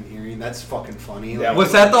over losing an earring. That's fucking funny. Yeah, Like,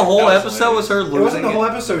 Was that the whole That was episode? Was her it losing wasn't the whole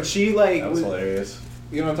episode. She like That was hilarious.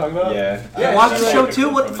 you know what I'm talking about? Yeah. Yeah, I watched she, the like- show too.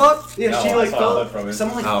 What the fuck? Yeah, No, she I like saw a felt clip from it.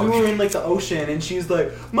 someone like Oh, threw her okay. in like the ocean, and she's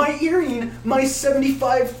like, my earring, my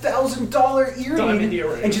 $75,000 earring, Diamond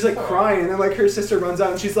earring. and she's like crying, and like her sister runs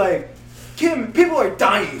out, and she's like, Kim, people are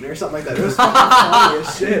dying or something like that. It was fucking funny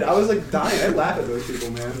as shit. I was like dying. I laugh at those people,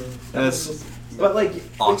 man. That's But like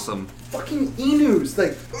awesome. fucking e-news,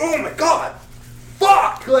 like, oh my god,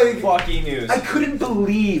 fuck, like, Fuck e-news. I couldn't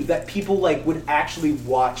believe that people like would actually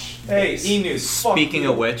watch. Hey, this. e-news. Fuck Speaking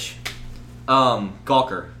you. of which,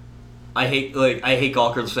 Gawker. I hate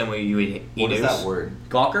Gawker the same way you hate What e-news. is that word?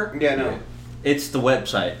 Gawker? Yeah, no, It's the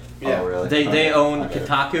website. yeah. Oh, really? They Okay. own Okay.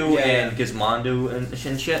 Kotaku Yeah, and yeah. Gizmondo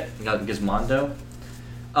and shit. You got Gizmondo.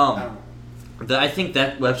 I don't know. I think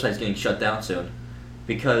that website's getting shut down soon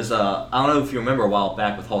because I don't know if you remember a while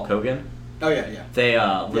back with Hulk Hogan. Oh yeah, yeah. They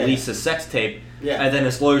released a sex tape, Yeah. and then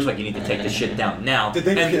his lawyer's like, "You need to take this shit down now." Did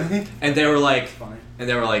they really? And they were like, Funny.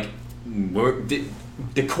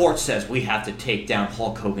 the court says we have to take down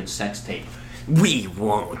Hulk Hogan's sex tape. We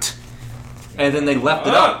won't. And then they left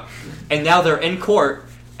it up, and now they're in court.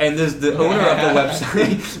 And the owner of the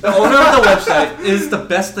website, the owner of the website is the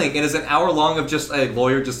best thing. It is an hour long of just a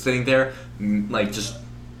lawyer just sitting there, like just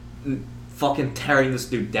fucking tearing this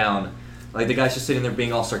dude down. Like the guy's just sitting there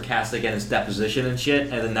being all sarcastic at his deposition and shit.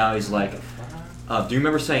 And then now he's like, "Do you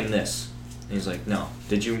remember saying this?" And he's like, "No."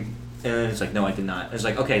 Did you? And then he's like, "No, I did not." And it's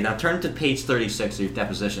like, "Okay, now turn to page 36 of your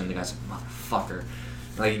deposition." And the guy's like, "Motherfucker!"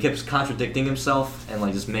 Like he keeps contradicting himself and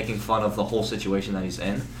like just making fun of the whole situation that he's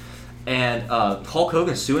in. And Hulk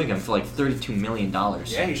Hogan's suing him for like $32 million.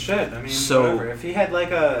 Yeah, he should. I mean, So- whatever. If he had like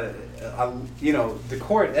a you know, the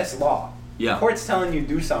court, that's law. Yeah. The court's telling you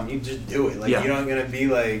do something, you just do it. Like Yeah. you're not gonna be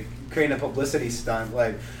like creating a publicity stunt.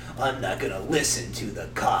 Like I'm not gonna listen to the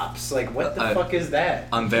cops. Like what the fuck is that?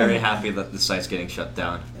 I'm very happy that the site's getting shut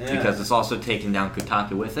down Yeah. because it's also taking down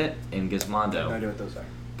Kotaku with it and No Gizmondo. idea what those are.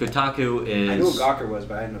 Kotaku I knew what is Gawker was,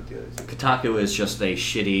 but I didn't know what the others. Kotaku is just a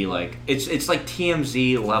shitty like it's like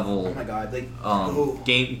TMZ level Oh my god, like oh.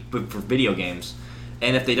 game but for video games,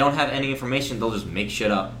 and if they don't have any information, they'll just make shit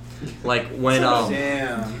up. Like when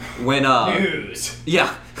Damn. when News.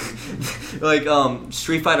 yeah, like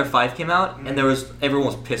Street Fighter V came out and everyone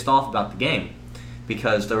was pissed off about the game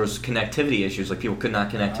because there was connectivity issues. Like people could not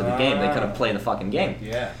connect to the game, they couldn't play the fucking game.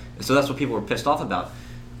 Yeah. So that's what people were pissed off about.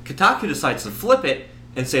 Kotaku decides to flip it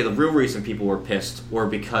and say the real reason people were pissed were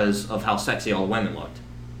because of how sexy all the women looked.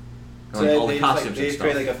 So Like, all the they just, like, costumes they and just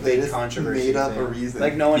stuff. created like a They fake just controversy. made up thing. a reason.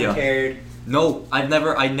 Like no one Yeah. cared. No, I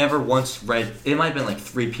never once read. It might have been like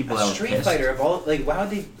 3 people that were Street pissed. Fighter of all like why would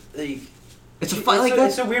they like It's a fight like so, that.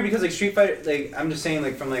 It's so weird because like Street Fighter, like I'm just saying,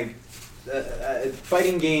 like from like a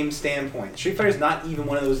fighting game standpoint, Street Fighter is not even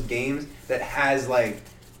one of those games that has like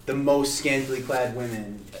the most scantily clad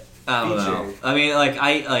women. I don't know. featured. I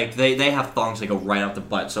mean, they have thongs that go right out the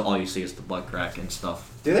butt, so all you see is the butt crack and stuff.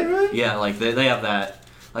 Do they really? Yeah, like they have that.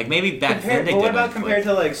 Like maybe back then they But what didn't. about compared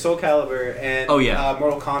to like Soul Calibur and Oh, yeah.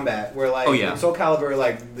 Mortal Kombat, where like Oh, yeah. in Soul Calibur,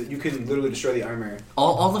 like you can literally destroy the armor.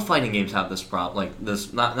 all the fighting games have this problem. Like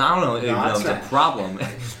this, not I don't know if Not it's a Smash. problem.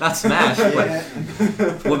 Not Smash, Yeah.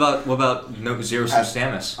 but what about no Zero Suit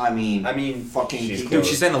Samus? I mean, I mean, fucking she's Pikachu. Dude,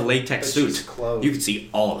 she's in a latex but suit. she's clothed. You can see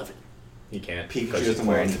all of it. He can't. Pikachu 'cause she's doesn't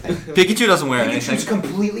wear wearing- anything. Pikachu doesn't wear Pikachu's anything.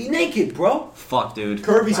 completely naked, bro. Fuck, dude.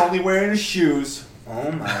 Kirby's only wearing his shoes. Oh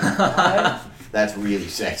my god. That's really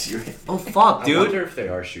sexy. Right? Oh fuck, I dude. wonder if they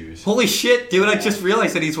are shoes. Holy shit, dude! I just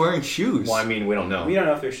realized that he's wearing shoes. Well, I mean, we don't know. We don't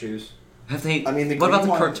know if they're shoes. Have they? I mean, what about the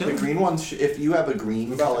cartoon? The green one, if you have a green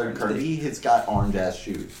What about colored the Kirby, it's got orange ass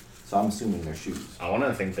shoes. So I'm assuming they're shoes. I want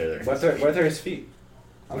to think they're What are his feet?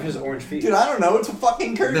 How much his orange feet? Dude, I don't know. It's a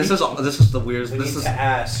fucking Kirby. This is the weirdest. We This need is to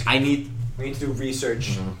ask. we need to do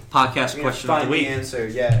research. podcast We need to question of find the week. the answer.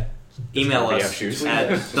 Yeah. Email Kirby us have shoes? at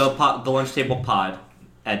the lunch table pod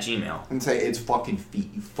at gmail. And say it's fucking feet,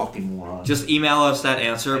 you fucking moron. Just email us that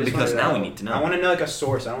answer I just because wanna now know. we need to know. I want to know like a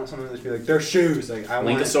source. I don't want something to just be like they're shoes. Like I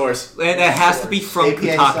link want a source. And it has to be from APA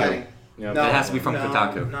Kotaku. setting. Yep. It has to be from no,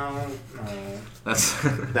 Kotaku. No. That's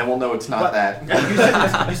Then we'll know it's not But-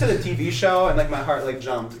 that. You said a TV show and like my heart like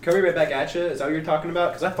jumped. Kirby right back at you. Is that what you're talking about?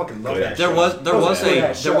 Because I fucking love Oh, yeah. that. there show. was Yeah,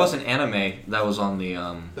 there show. was an anime that was on the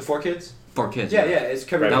The 4 Kids. for kids. Yeah, it's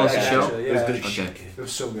Kirby. That right was back the at show? you, It was Yeah. good Okay. It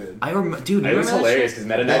was so good. I remember, dude. It was remember that hilarious shit?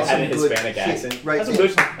 because Meta That's had some a good Hispanic shit accent. right That's some there.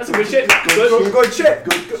 good. That's some good shit. Good shit.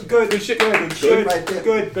 Good shit. Good shit right there.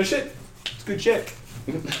 Good shit. It's good shit.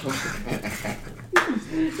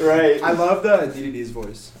 Right. I love the DDD's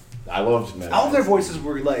voice. I loved Meta. All their voices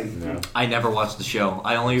were like. No. I never watched the show.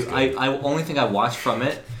 I only thing I watched from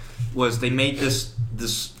it was they made this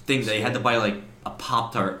thing they had to buy like a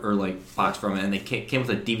Pop-Tart or like box from it, and they came with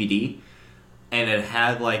a DVD, and it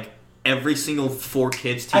had like every single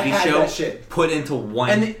 4Kids I TV had show that shit. put into one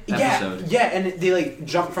episode. And they like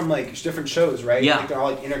jump from like different shows, right? Yeah. Like they're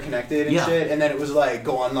all like interconnected and Yeah. shit. And then it was like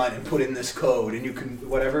go online and put in this code and you can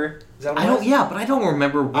whatever. Is that what I it don't. was? Yeah, but I don't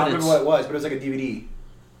remember I what don't remember it's. what it was, but it was like a DVD.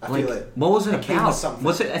 I like, feel it. what was it It came with about? something.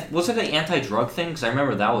 Was it an anti-drug thing? Because I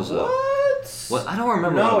remember that was a. What? I don't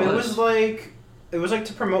remember. No, what it was like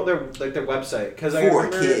to promote their website because I 4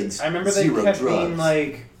 remember kids, I remember they 0 kept being drugs.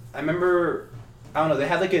 like I remember I don't know they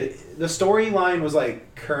had like the storyline was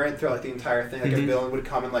like current throughout like the entire thing like a Mhm. villain would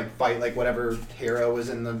come and like fight like whatever hero was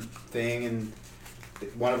in the thing and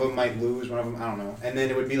one of them might lose one of them I don't know and then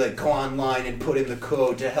it would be like go online and put in the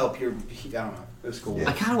code to help your I don't know it was cool. Yeah.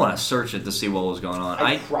 I kind of want to search it to see what was going on.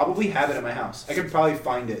 I probably have it at my house. I could probably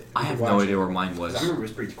find it. I and have watch no it. idea where mine 'Cause was. I remember it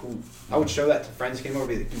was pretty cool. I would show that to friends who came over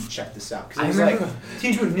and be like, dude, check this out. Because I it was remember- like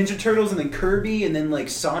Teenage Mutant Ninja Turtles and then Kirby and then like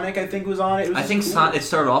Sonic, I think, was on it. It was I think cool. it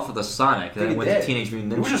started off with a Sonic, then It it went to did. Teenage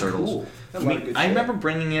Mutant It was Ninja just Turtles. cool. Had a I, lot of good I shit. remember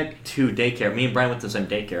bringing it to daycare. Me and Brian went to the same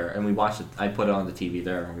daycare, and we watched it. I put it on the TV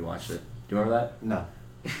there, and we watched it. Do you remember No.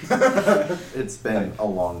 It's been a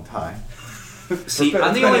long time. that? See, been- I'm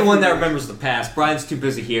it's the been only a one few that years. remembers the past. Brian's too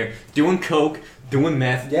busy here doing coke, doing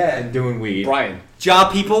meth, Yeah. and doing weed. Brian,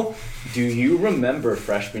 Job people. do you remember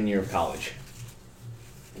freshman year of college?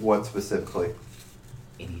 What specifically?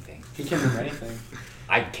 Anything. He can't remember anything.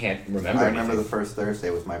 I can't remember. I remember the anything. first Thursday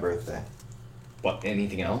was my birthday. What?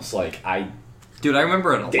 Anything else? Like Dude, I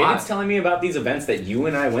remember it a David's lot. telling me about these events that you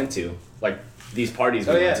and I went to, like these parties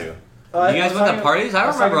we Oh, went yeah. to. You guys went to parties? I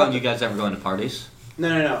don't remember about you guys ever going to parties.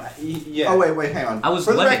 No. Yeah. Oh wait, hang on. I was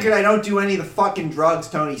For the living- record, I don't do any of the fucking drugs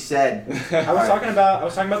Tony said. I was talking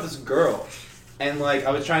about this girl, and like I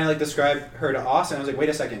was trying to like describe her to Austin. I was like, wait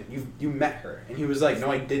a second, you met her, and he was like, no,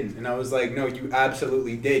 I didn't, and I was like, no, you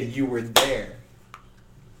absolutely did. You were there.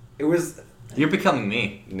 It was. You're becoming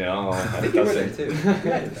me. No, I think you were there too.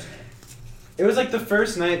 Yeah. It was like the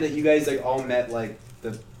first night that you guys like all met like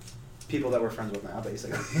the people that we're friends with now,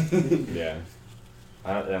 basically. Yeah.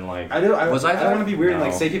 And like. I don't Was I don't there? want to be weird and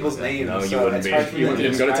like No. say people's names. No, you so wouldn't it's be. hard for me You to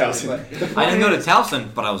didn't go to describe Towson. it, but the I didn't go point to is-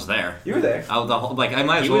 Towson, but I was there. You were there I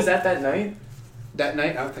might as He well. was at that night. that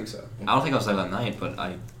night. I don't think so. I don't think I was there that night, but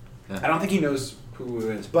I. I don't think he knows who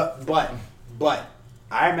it is. But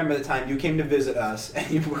I remember the time you came to visit us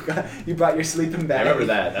and you brought your sleeping I bag. remember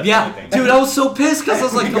that. That's the Yeah, only thing. dude, I was so pissed because I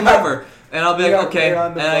was like, come over. And I'll be We like, got- okay. we're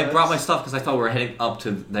on And the I bus. brought my stuff because I thought we were heading up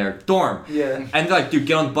to their dorm. Yeah. And they're like, dude,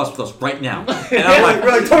 get on the bus with us right now. And I'm like,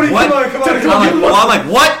 we're like, Tony, what? come on. I'm like,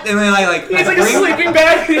 what? And then I like, It's I like a bring- sleeping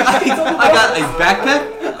bag. I got a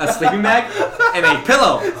backpack, a sleeping bag, and a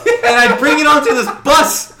pillow. And I bring it onto this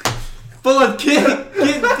bus full of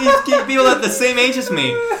these people at the same age as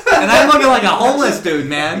me. And I'm looking like a homeless dude,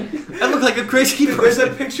 man. I look like a crazy There's a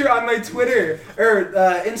person. picture on my Twitter, or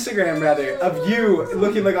Instagram rather, of you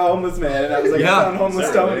looking like a homeless man, and I was like, Yeah. I found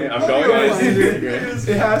homeless Tony. I'm going on his Instagram.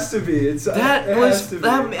 It has to be. It's That it was has to be.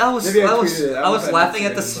 that. I was Maybe I was tweeted it. I don't was know if laughing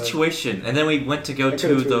at the Instagram, but- situation, and then we went to go I to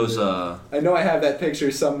could've tweeted those. it. I know I have that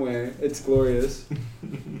picture somewhere. It's glorious.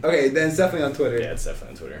 Okay, then it's definitely on Twitter. Yeah, it's definitely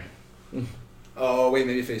on Twitter. Oh wait,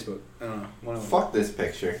 maybe Facebook. I don't know. One of them. Fuck this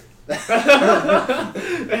picture.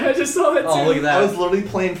 I just saw it too. Oh, look at that. I was literally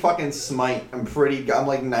playing fucking Smite. I'm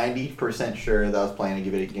like 90% sure that I was playing a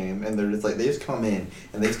give it a game, and they're just like, they just come in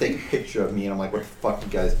and they just take a picture of me, and I'm like, what the fuck you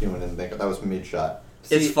guys doing? And that was mid shot.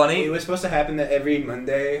 It's funny. It was supposed to happen that every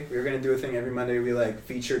Monday we were gonna do a thing. Every Monday we like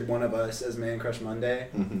featured one of us as Man Crush Monday,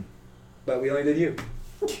 Mm-hmm. but we only did you.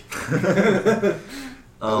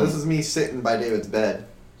 This is me sitting by David's bed.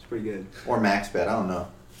 It's pretty good. Or Mac's bed, I don't know.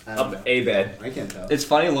 Up a bed. I can't tell. It's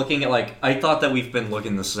funny looking at I thought that we've been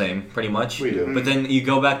looking the same pretty much. We do. But then you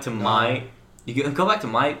go back to my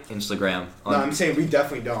Instagram. No, I'm saying we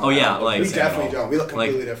definitely don't. Oh, yeah, we definitely don't. We look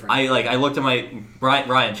completely different. I looked at my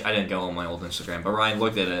Ryan. I didn't go on my old Instagram, but Ryan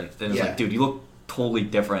looked at it and was like, "Dude, you look totally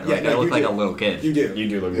different. Yeah, I no, look you like do. a little kid." You do. You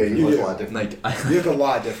do look Yeah, good. you look do. a lot different. You look a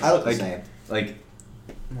lot different. I look the same.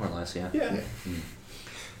 More or less, yeah. Yeah. Yeah.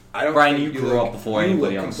 I don't. Brian, think you grew look- up before you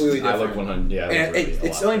anybody look else. completely I different. look 100. Yeah. I look And really a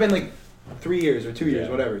it's lot. only been like 3 years or 2 years,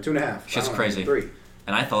 Yeah. whatever, 2.5. Shit's I don't know, crazy. 3.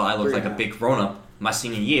 And I thought I looked like a 3.5. big grown up my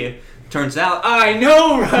senior year. Turns out, I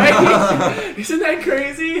know, right? Isn't that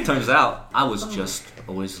crazy? turns out I was just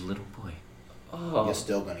always a little boy. Oh. You're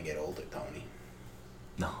still gonna get older, Tony.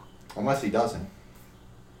 No. Unless he doesn't.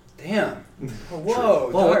 Damn. Oh, whoa.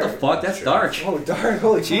 Whoa, what dark. the fuck? That's dark. Oh, dark.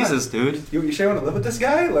 Holy Jesus, dude. fuck. You sure want to live with this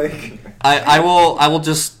guy? Like, I will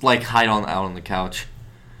just hide out on the couch.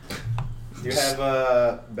 do you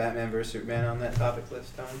have Batman vs Superman on that topic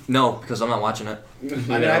list, Tony? No, because I'm not watching it. I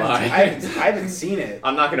mean, I haven't seen it.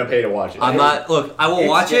 I'm not gonna pay to watch it. I'm not. Look, I will It's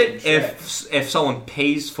watch it getting if someone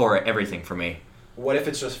pays for everything for me. What if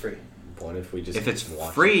it's just free? What if we just If it's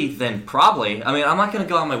watch free, then probably. I mean, I'm not gonna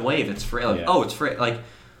go on my way if it's free. Like, Yeah. oh, it's free. Like, it?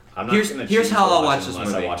 I'm not here's gonna here's choose how to I'll watch watch it this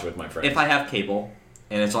unless movie. I watch it with my friends. If I have cable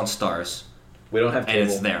and it's on Stars we don't have and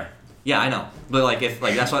cable. it's there. Yeah, I know. But like, if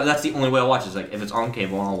like that's the only way I'll watch it. Is like if it's on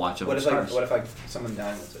cable, I'll watch it. What with if like Stars. someone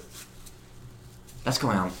downloads it? That's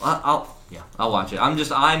going on. I'll watch it.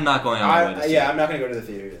 I'm not going on my way to see it. I'm not gonna go to the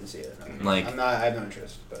theater and see it. No. Like- I'm not. I have no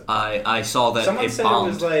interest. But I saw that someone it said bombed.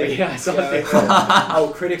 it was like, Yeah, I saw it.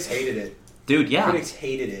 oh, critics hated it. Dude, yeah. Critics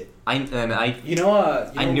hated it. I You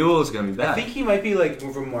know, I knew it was gonna be bad. I think he might be like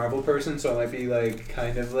more of a Marvel person, so it might be like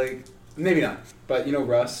kind of like maybe not. But you know,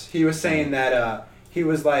 Russ, he was saying that he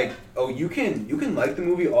was like, oh, you can like the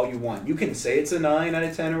movie all you want. You can say it's a 9 out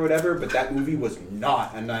of 10 or whatever, but that movie was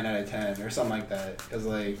not a 9 out of 10 or something like that. Cause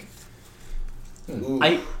like, ooh,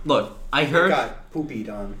 I it heard, got poopied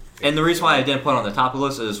on. and the reason why I didn't put it on the top of the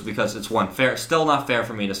list is because it's still not fair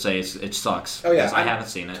for me to say it sucks. Oh yeah, because I haven't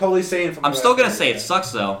seen it. Totally saying. From I'm what still I've gonna heard, say yeah. it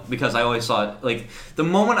sucks though because I always saw it like the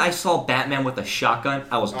moment I saw Batman with a shotgun,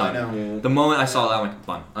 I was Oh, I done. know. The moment I saw that, I'm like,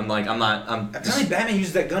 fun. I'm Apparently, Batman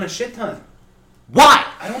uses that gun a shit ton. why?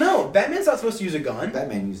 I don't know. Batman's not supposed to use a gun.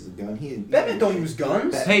 Batman uses a gun. Batman don't use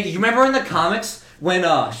guns. Hey, you remember in the comics when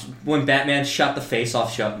Batman shot the face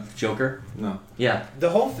off Joker? No. Yeah.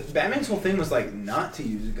 Batman's whole thing was like not to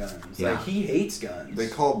use guns. Yeah. Like he hates guns. They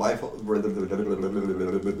call bipolar.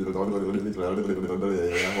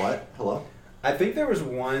 What? Hello? I think there was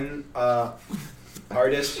one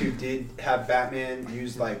artist who did have Batman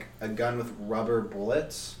use like a gun with rubber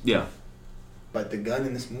bullets, Yeah. but the gun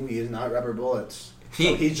in this movie is not rubber bullets.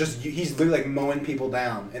 He- So he's literally like mowing people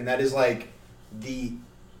down, and that is like the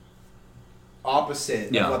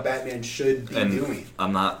opposite Yeah. of what Batman should be And doing.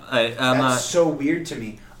 I'm not. That's so weird to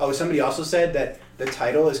me. Oh, somebody also said that the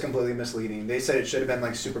title is completely misleading. They said it should have been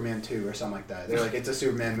like Superman 2 or something like that. They're like, it's a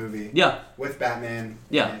Superman movie Yeah. with Batman.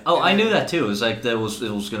 Yeah. And- Oh, and I knew then- that too. It was like it was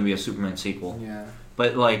going to be a Superman sequel. Yeah.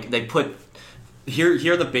 But like they put here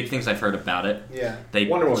are the big things I've heard about it. Yeah. They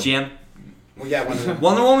Wonder Woman. Well, yeah, Wonder Woman.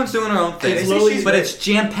 Wonder Woman's doing her own thing, It's literally- but it's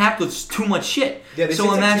jam packed with too much shit. Yeah, they so say it's like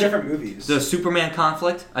two imagine different movies. the Superman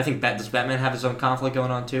conflict. I think does Batman have his own conflict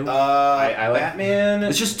going on too? I like- Batman.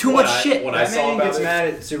 It's just too What much I- shit. what I Batman saw about gets it- mad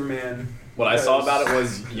at Superman. What I saw about it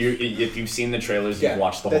was if you've seen the trailers, you've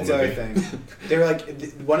watched the whole that's movie. the other thing. They were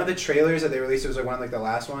like one of the trailers that they released. It was like one of like the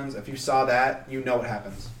last ones. If you saw that, you know what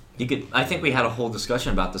happens. You could. I think we had a whole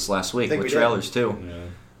discussion about this last week think with we did. trailers too. Yeah.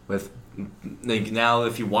 With like, now,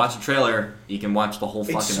 if you watch a trailer, you can watch the whole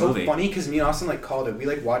fucking It's so movie. funny because me and Austin like called it. We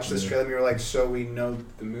like watched this trailer and we were like, so we know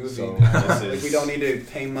the movie. So now. this Like is- we don't need to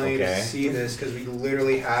pay money Okay. to see this because we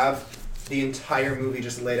literally have the entire movie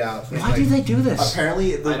just laid out. Why Like, do they do this?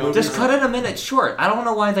 Apparently, the I don't- movie. Just cut it a minute short. I don't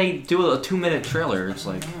know why they do a 2-minute trailer. It's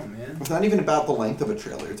like, Oh man. It's not even about the length of a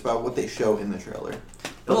trailer. It's about what they show in the trailer.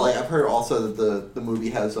 But Well- like I've heard also that the movie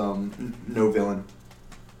has no villain.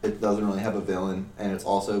 It doesn't really have a villain, and it's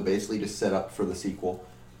also basically just set up for the sequel.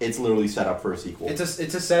 It's literally set up for a sequel. It's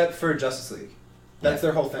a setup for Justice League. That's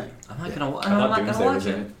their whole thing. I'm not Yeah. gonna. I I'm thought not gonna Doomsday watch was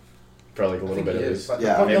in it. it. For like a little bit of his. But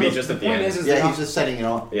Yeah. the point- Maybe the just at the point end. is yeah, they're he's just setting it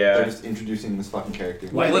up. Yeah. They're just introducing this fucking character.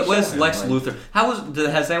 Why What they is show Lex him, Luthor?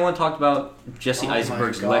 Has anyone talked about Jesse Oh my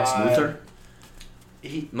Eisenberg's Lex God. Luthor?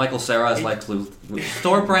 Michael Cera as Lex Luthor.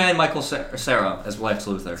 Store brand Michael Cera as Lex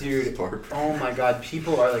Luthor. Dude, oh my god,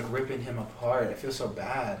 people are like ripping him apart. I feel so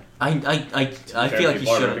bad. I feel like he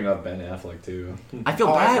should. ripping up Ben Affleck too. I feel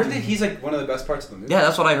I bad. heard that he's like one of the best parts of the movie. Yeah,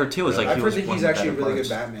 that's what I heard too. Is like I've he heard was that one he's of the actually a better really parts.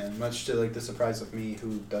 good Batman, much to like the surprise of me,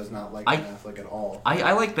 who does not like Ben Affleck at all.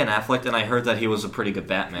 I like Ben Affleck, and I heard that he was a pretty good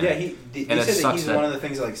Batman. Yeah, he And it said that sucks he's that- one of the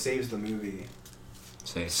things that like saves the movie.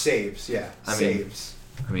 Saves, yeah, I mean, saves.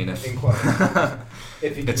 I mean, if In quotes.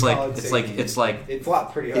 If you can it's call like it it's like it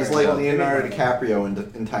flopped pretty hard. He's like Well, Leonardo maybe-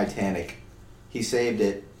 DiCaprio in Titanic. He saved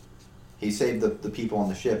it. He saved the people on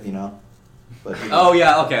the ship, you know. But he, oh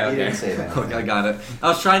yeah, okay, he okay. didn't save anything. Okay, I got it. I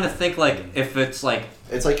was trying to think like if it's like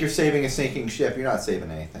It's like you're saving a sinking ship. You're not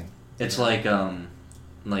saving anything. it's like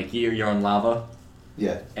you're on lava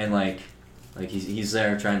Yeah. and like he's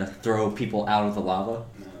there trying to throw people out of the lava,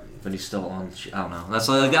 No, but he's still on. I don't know. That's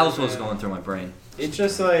like that was what was going through my brain. It's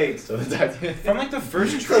just like So the Titanic. from like the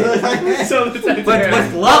first trailer. So the Titanic. But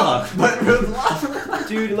with lava. But with lava.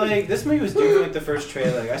 Dude, like this movie was doing like the first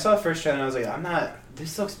trailer. Like I saw the first trailer and I was like, I'm not.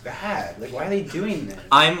 This looks bad. Like why are they doing this?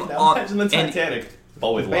 I'm on. Imagine the and Titanic.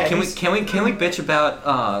 But with Yeah, lava. can we bitch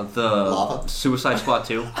about the Lava? Suicide Squad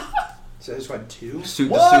 2? So this one two. The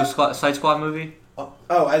What? Suicide Squad movie?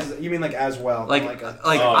 Oh, as you mean like as well? Like a, Oh,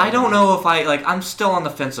 I don't yeah. know if I'm still on the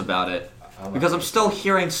fence about it because I'm still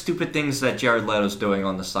hearing stupid things that Jared Leto's doing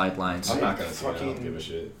on the sidelines. I'm not gonna see it. I Fucking- don't give a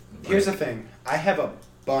shit. Here's the thing. I have a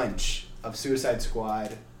bunch of Suicide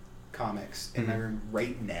Squad comics in my Mhm. room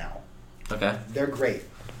right now. Okay. They're great.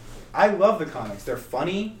 I love the comics. They're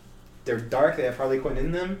funny. They're dark. They have Harley Quinn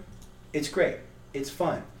in them. It's great. It's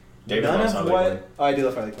fun. David None loves of Harley what Quinn. oh, I do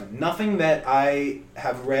love Harley Quinn. Nothing that I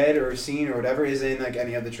have read or seen or whatever is in like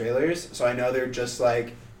any of the trailers. So I know they're just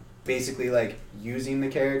like basically like using the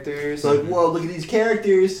characters It's like, whoa, look at these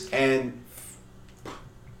characters. and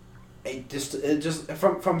it just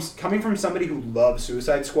from coming from somebody who loves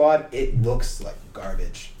Suicide Squad, it looks like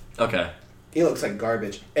garbage. Okay. It looks like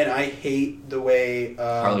garbage, and I hate the way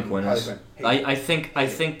Harley Quinn is. Hate it. I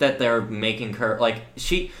think that they're making her like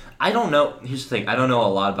she. I don't know. Here's the thing. I don't know a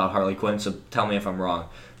lot about Harley Quinn, so tell me if I'm wrong.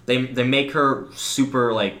 They make her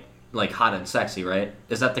super like hot and sexy, right?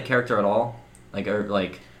 Is that the character at all? Like or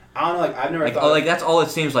like. I don't know. Like I've never Like, thought. oh, like that's all it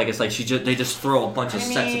seems like. It's like they just throw a bunch of I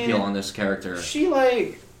sex mean, appeal on this character. she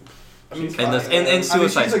like. I mean, She's And this fine. and I mean,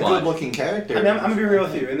 Suicide she's a Squad. good-looking character. I mean, I'm gonna be real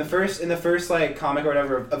with you. In the first like comic or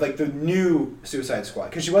whatever of like the new Suicide Squad,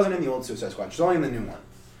 because she wasn't in the old Suicide Squad. She's only in the new one.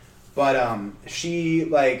 But she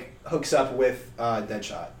like hooks up with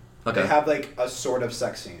Deadshot. Okay. They have like a sort of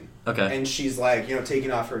sex scene, Okay. and she's like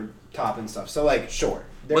taking off her top and stuff. So like sure,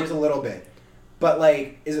 there's What- a little bit, but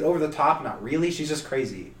like is it over the top? Not really. She's just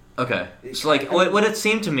crazy. Okay. So like what it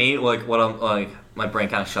seemed to me like what I'm like my brain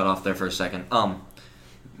kind of shut off there for a second.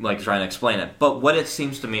 Like trying to explain it. But what it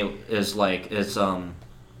seems to me is like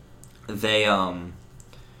they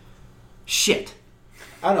shit.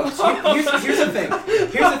 I don't know. Here's the thing.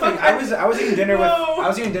 Here's the thing. I was eating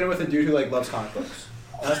dinner with a dude who like loves comic books.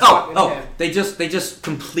 And I was talking to him. They just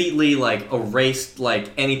completely like erased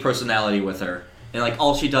like any personality with her. And like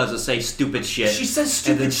all she does is say stupid shit. She says and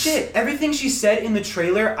stupid then shit. Everything she said in the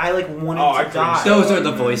trailer, I like wanted Oh, I to die. cringed. Those are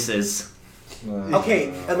the voices.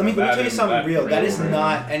 Okay, let me tell you something real. That is really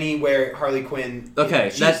not anywhere Harley Quinn.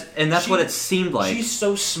 Okay, She's- that's what it seemed like. She's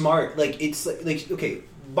so smart. Like it's like okay.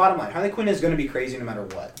 Bottom line, Harley Quinn is gonna be crazy no matter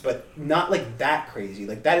what, but not like that crazy.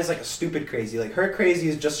 Like that is like a stupid crazy. Like her crazy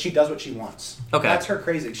is just she does what she wants. Okay. That's her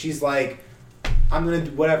crazy. She's like, I'm gonna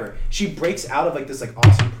do whatever. She breaks out of like this like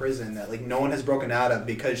awesome prison that like no one has broken out of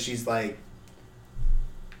because she's like.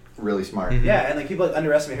 Really smart. Mhm. Yeah, and like people like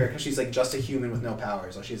underestimate her because she's like just a human with no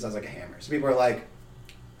powers. Like she just has like a hammer. So people are like,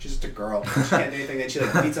 she's just a girl. She can't do anything. And she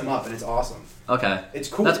like beats them up, and it's awesome. Okay. It's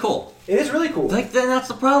cool. That's cool. It is really cool. Like then that's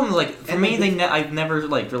the problem. Like for And me, like, I've never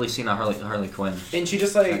like really seen a Harley Quinn. and she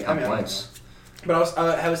just like Like, I mean, I don't complex. know. But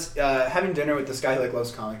I was having dinner with this guy who like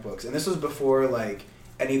loves comic books, and this was before like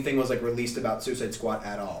anything was like released about Suicide Squad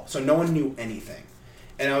at all. So no one knew anything.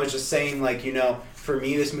 And I was just saying like for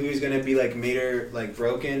me this movie is gonna be like made or like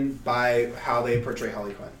broken by how they portray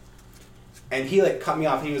Harley Quinn. And he like cut me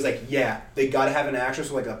off and he was like, yeah, they gotta have an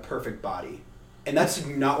actress with like a perfect body. And that's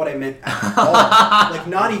not what I meant at all. Like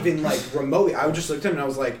not even like remotely. I would just look at him and I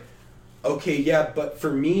was like, okay, yeah, but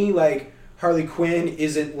for me like Harley Quinn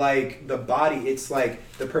isn't like the body, it's like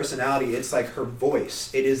the personality, it's like her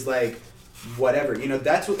voice. It is like whatever.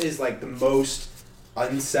 That's what is like the most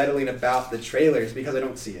unsettling about the trailers because I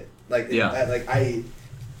don't see it. Like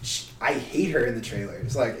I hate her in the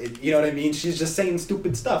trailers. Like you know what I mean? She's just saying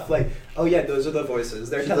stupid stuff. Like, oh yeah, those are the voices.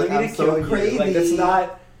 They're She's telling like, me "I'm to so kill you. crazy." Like that's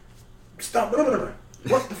not. Stop.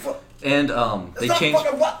 What the fuck? And they not changed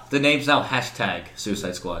fucking what? the name's now hashtag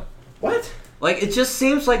Suicide Squad. What? Like, it just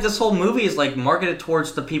seems like this whole movie is like marketed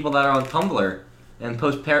towards the people that are on Tumblr and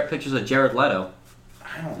post pictures of Jared Leto.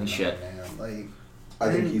 I don't And know, shit. man. Like,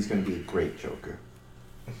 I think he's going to be a great Joker.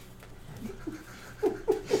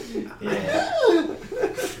 Yeah.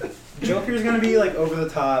 Joker's gonna be like over the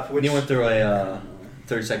top. Which You went through a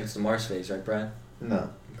 30 Seconds to Mars phase, right, Brad? No.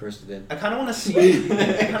 Of course you did. I kind of want to see.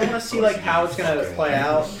 I kind of want to see like how it's gonna play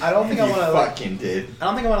out. I don't think I You want to like. fucking did. I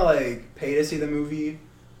don't think I want to like pay to see the movie,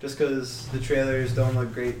 just because the trailers don't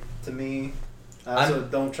look great to me. I also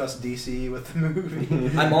don't trust DC with the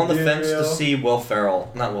movie. I'm on the Being fence to real. see Will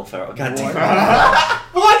Ferrell. Not Will Ferrell. God damn it.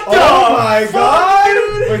 What? Oh my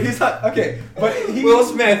god! But he's not okay. But he Will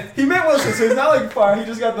Smith. He meant Will Smith, so he's not like far. He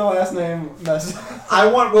just got the last name messed up. I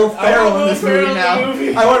want Will Ferrell in Will this Ferrell movie in the now.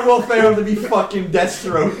 movie. I want Will Ferrell to be fucking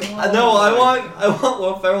Deathstroke. No, I want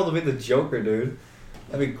Will Ferrell to be the Joker, dude.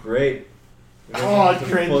 That'd be great. Oh, I'd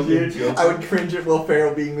cringe, Fucking dude. Joker. I would cringe at Will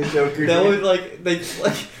Ferrell being the Joker. That dude. would like they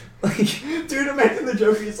like. Dude, imagine the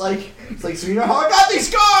Joker. It's like, so you know how I got these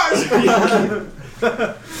scars?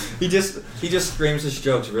 He just screams his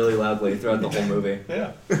jokes really loudly throughout the whole movie.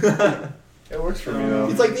 Yeah. It It works for me though.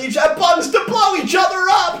 It's like they each have buttons to blow each other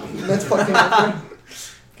up. And that's fucking.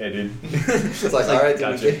 Okay, dude. It's like, all right,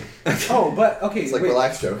 Gotcha. Oh, but okay. It's like wait.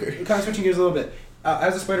 relax, Joker. Kind of switching gears a little bit.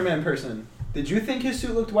 As a Spider-Man person, did you think his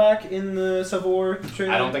suit looked whack in the Civil War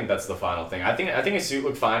trailer? I don't think that's the final thing. I think his suit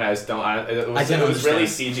looked fine. I just don't. It didn't was really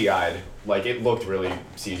understand. CGI'd. Like it looked really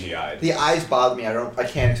CGI'd. The eyes bother me. I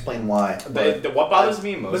can't explain why. but- What bothers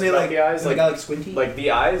me most Was they about like the eyes, they got like squinty? like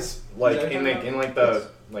the eyes, like Is that in what the you're in like the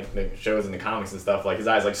like the shows and the comics and stuff, like his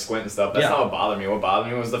eyes like squint and stuff. That's Yeah. not what bothered me. What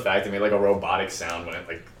bothered me was the fact it made like a robotic sound when it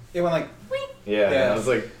like it went like. yeah. Yeah. And I was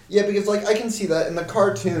like, Yeah, because like I can see that in the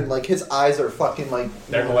cartoon, like his eyes are fucking like.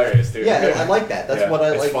 they're hilarious, dude. Yeah, I like that. That's Yeah, what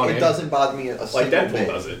I it's like. funny. It doesn't bother me a Like single Deadpool bit.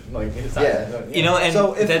 does it. Like it's Yeah. You know, and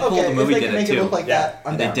So if, Deadpool okay, the movie if they did can it make too. it look like Yeah. that,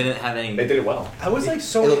 I'm And they down. didn't have any. they did it well. I was like It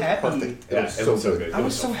so looked happy. perfect. It Yeah, was it so looked so good. good. I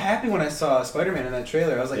was so happy when I saw Spider-Man in that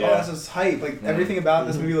trailer. I was like, Yeah. oh, this is hype. Like everything about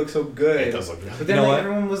this movie looks so good. It does look good. But then You know like, what?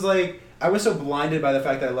 everyone was like, I was so blinded by the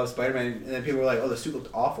fact that I love Spider-Man, and then people were like, oh, the suit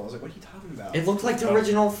looked awful. I was like, what are you talking about? It looked like the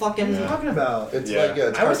original fucking. What are you talking about? It's Yeah. like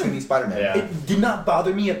it's I wasn't- cartoony Spider-Man. Yeah. It did not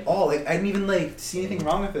bother me at all. Like I didn't even like see anything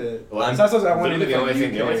wrong with it. Well, So that's what I wanted Literally to the only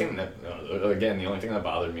thing that. the only thing that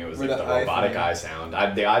bothered me was Were like the the eye robotic thing. eye sound.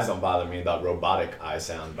 The eyes don't bother me. The robotic eye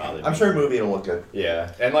sound bothered me. I'm sure a movie it'll look good.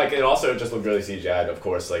 Yeah, and like it also just looked really CGI'd. Of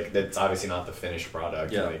course, like it's obviously not the finished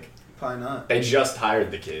product. Yeah. Like Probably not. they just hired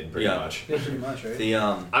the kid pretty Yeah. much. Yeah, pretty much, right? The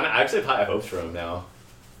I actually have hopes for him now.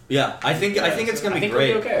 yeah, I think it's gonna I be think great.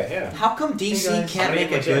 it'll be okay. Yeah. How come DC Hey, guys. can't How many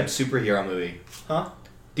make a legit? good superhero movie? Huh?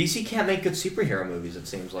 DC can't make good superhero movies. It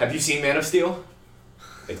seems like. Have you seen Man of Steel?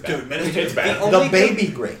 It's bad. Dude, Man of Steel- it's bad. The only The baby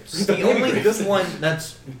grapes. The only Baby good one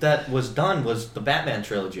that was done was the Batman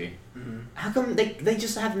trilogy. Mm-hmm. How come they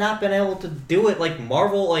just have not been able to do it like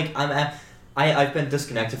Marvel? Like I've been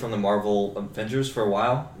disconnected from the Marvel Avengers for a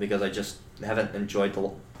while because I just haven't enjoyed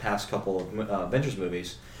the past couple of Avengers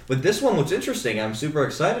movies. But this one looks interesting. I'm super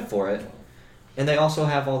excited for it. And they also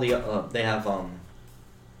have all the they have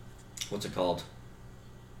what's it called?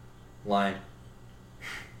 Line.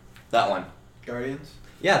 That one. Guardians.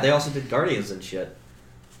 Yeah, they also did Guardians and shit.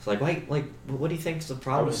 It's like, what do you think's the I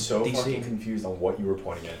problem was so with DC? fucking confused on what you were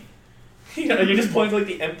pointing at. You're just pointing to like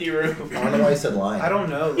the empty room. I don't know why I said line. I don't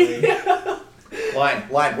know. Like,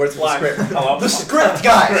 Line. Where's the Line. script? Oh, The script,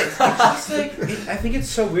 guys. it's like I think it's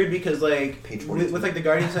so weird because like Page with like the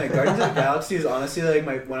Guardians of the Galaxy is honestly like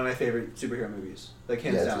one of my favorite superhero movies. Like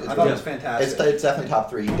hands Yeah, down. it's I thought it good. was fantastic. It's definitely top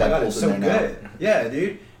 3. Oh my god, Deadpool's it's so in there good. Yeah,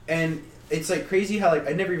 dude. And it's like crazy how like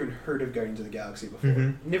I'd never even heard of Guardians of the Galaxy before.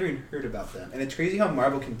 Mhm. Never even heard about them. And it's crazy how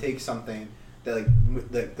Marvel can take something that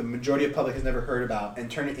like the majority of public has never heard about and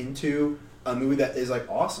turn it into a movie that is like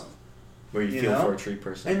awesome. Where you You feel know? for a tree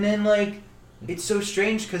person. And then like it's so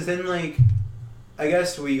strange because then like I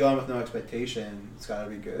guess we go in with no expectation. It's gotta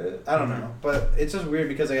be good. I don't Mhm. know, but it's just weird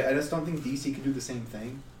because I just don't think DC can do the same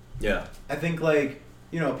thing. Yeah. I think like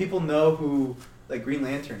people know who like Green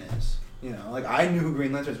Lantern is. Like I knew who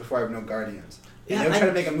Green Lantern is before I would know Guardians. And Yeah, they would try I-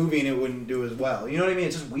 to make a movie and it wouldn't do as well. You know what I mean?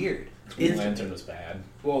 It's just weird. Green Lantern was bad.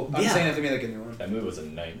 Well, I'm Yeah. saying if they made like a new one. That movie was a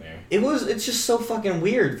nightmare. It's just so fucking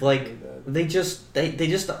weird. Like it just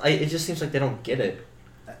seems like they don't get it.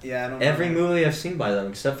 Yeah, I don't know. Every movie I've seen by them,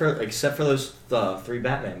 except for those 3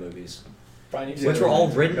 Batman movies, Brian, you've which seen were all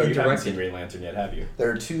Green written Lantern. and You haven't seen directed. Green Lantern yet, have you? There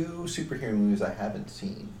are 2 superhero movies I haven't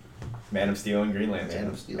seen. Man of Steel and Green Lantern. Man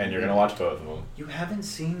of Steel. And you're gonna watch both of them. You haven't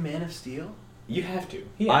seen Man of Steel? You have to.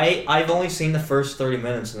 I've only seen the first 30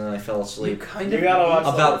 minutes and then I fell You asleep kind You of gotta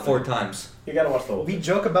watch about the 4 whole thing. times. You gotta watch the whole We thing.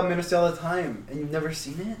 joke about Ministry all the time, and you've never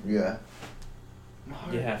seen it? Yeah.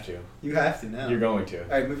 You have to. You have to now. You're going to.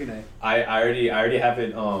 Alright, movie night. I already have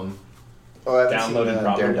it. Oh, I haven't Downloaded seen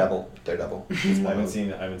properly. Daredevil. I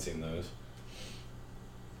haven't seen those.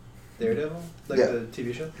 Daredevil? Like Yeah. the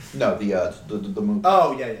TV show? No, the movie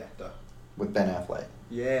Oh, yeah, duh. with Ben Affleck.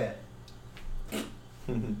 Yeah.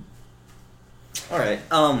 All right.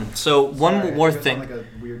 So one Sorry, I more took us thing. on, like a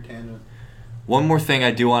weird tangent. One more thing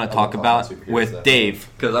I do want to I talk love about superheroes, with though. Dave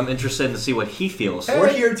because I'm interested to see what he feels. Hey.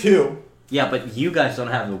 We're here too. Yeah, but you guys don't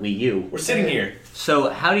have the Wii U. We're sitting here. So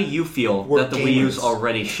how do you feel We're that the Wii U's gamers.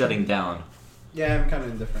 already shutting down? Yeah, I'm kind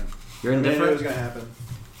of indifferent. You're I mean, I knew it was indifferent. gonna happen.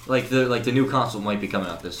 Like the new console might be coming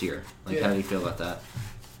out this year. Like Yeah. how do you feel about that?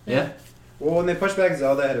 Yeah. Well, when they pushed back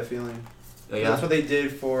Zelda, I had a feeling. Oh, yeah. That's what they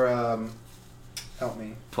did for, help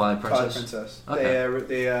me. Twilight Twilight Princess. Princess. Okay.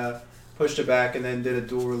 They pushed it back and then did a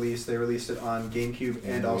dual release. They released it on GameCube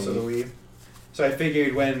and also the Wii. So I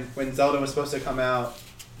figured when Zelda was supposed to come out,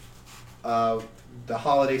 the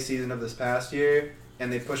holiday season of this past year,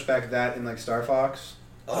 and they pushed back that in like Star Fox.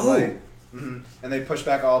 And they pushed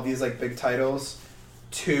back all these like big titles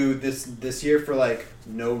to this year for like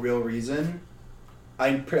no real reason.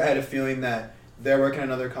 I had a feeling that they're working on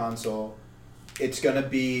another console. It's gonna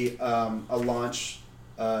be a launch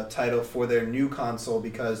title for their new console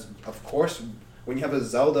because of course when you have a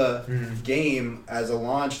Zelda game as a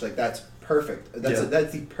launch, like that's perfect. That's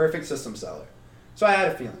the perfect system seller. So I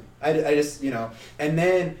had a feeling. I just and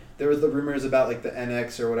then there was the rumors about like the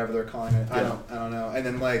NX or whatever they're calling it. Yeah. I don't know. And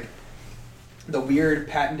then like the weird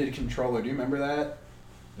patented controller. Do you remember that?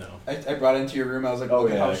 No. I brought it into your room. I was like, Oh,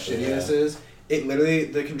 look at yeah, how actually, shitty yeah. this is. It literally,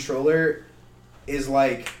 the controller is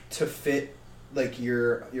like to fit like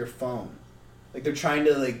your phone. Like they're trying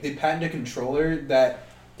to they patent a controller that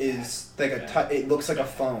is like it looks like a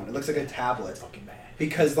phone. It looks like a tablet. Fucking bad.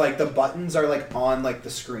 Because like the buttons are like on like the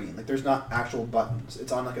screen. Like there's not actual buttons.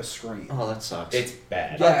 It's on like a screen. Oh, that sucks. It's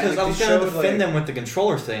bad. Yeah, Because like, I was they gonna showed, defend like- them with the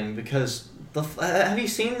controller thing because have you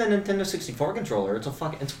seen the Nintendo 64 controller?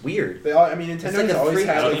 It's weird. They all, I mean, It's Nintendo's like a always three-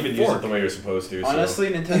 I had don't like, even use fork. it the way you're supposed to. honestly,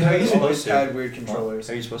 How are you Nintendo has supposed always to? had weird controllers.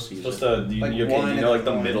 How are you supposed to use Supposed it? to Like you one know like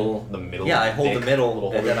the and middle Yeah, I hold the thick middle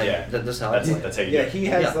little and then holder? I. That's how. That's how you Yeah, do it. he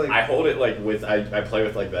has Yeah. like. I hold it like with I play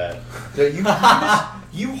with like that. No,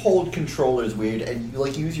 you hold controllers weird, and you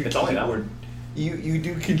like use your It's only that keyboard.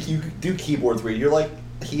 You do keyboards weird. You're like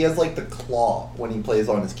he has like the claw when he plays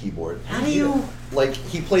on his keyboard. How do you? Like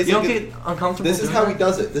he plays. You don't like get uncomfortable. This is doing how that? he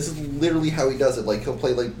does it. This is literally how he does it. Like he'll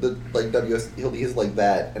play like WS. He'll use like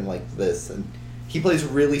that and like this, and he plays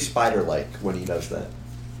really spider-like when he does that.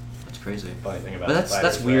 That's crazy. Funny thing about But that's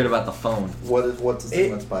spiders, weird though. about the phone. What's the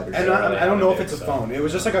thing with spiders? And I don't know if it's a phone. It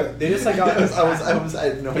was just like a. They just like got. I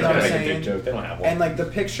didn't know. You know I'm what I'm make a saying? dick joke. They don't have one. And like the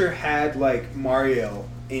picture had like Mario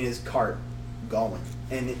in his cart going,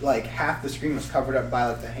 and it, like half the screen was covered up by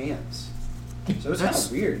like the hands. So it was kind That's-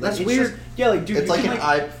 of weird. that's Like, it's weird. just- yeah, like dude, It's you like can, an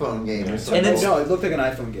iPhone game or And something. it's- no, it looked like an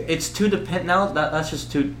iPhone game. It's too depend now. That's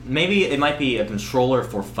just too. Maybe it might be a controller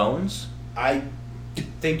for phones. I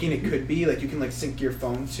thinking it could be like you can like sync your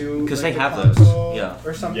phone to 'Cause like, they the have those, console yeah.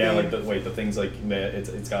 or something. Yeah, like the things like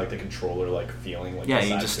it's got like the controller like feeling like Yeah, the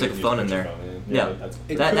you side just to it, stick a you phone put in your there. phone in. Yeah. that's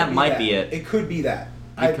It That- could that be might that. be it. It could be that.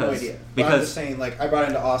 I have no Because- idea. But I'm because- just saying, like I brought it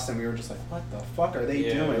into Austin, we were just like, what the fuck are they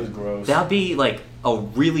yeah, doing? it was gross. That'd be like a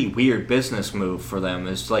really weird business move for them.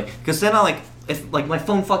 Is like because then if like my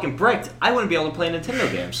phone fucking bricked, I wouldn't be able to play Nintendo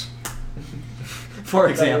games. For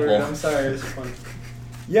Is that weird? example. I'm sorry, it's funny.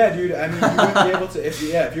 Yeah, dude. I mean, you wouldn't be able to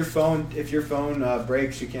if your phone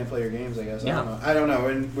breaks, you can't play your games. I guess. Yeah. I don't know.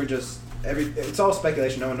 And we're just it's all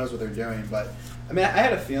speculation. No one knows what they're doing. But I mean, I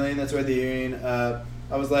had a feeling that's what they're doing.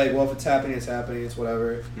 I was like, well, if it's happening, it's happening. It's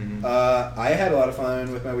whatever. Mhm. I had a lot of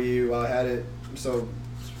fun with my Wii U while I had it. So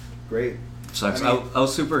great, Sucks. I mean, I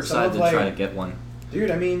was super some excited of, to try like- to get one. dude.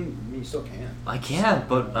 I mean, you still can. I can,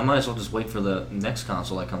 but I might as well just wait for the next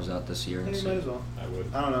console that comes out this year I and think see. you might as well. I would.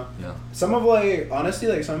 I don't know. Yeah. Some of like honestly,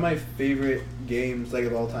 like some of my favorite games like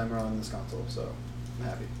of all time are on this console. So I'm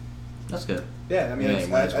happy. That's good. Yeah, I mean, Yeah, it's,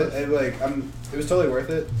 you might as well. I like it was totally worth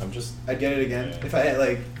it. I'm just I'd get it again Yeah. if I had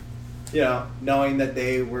like, knowing that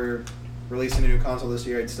they were releasing a new console this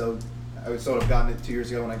year. I would sort of gotten it 2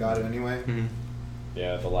 years ago when I got it anyway. Mm-hmm.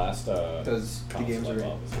 yeah. The last Because the games console are I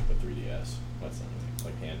bought was like the 3DS. That's not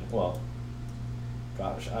really like hand. Well,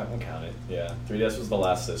 gosh, I don't count it. Yeah, 3DS was the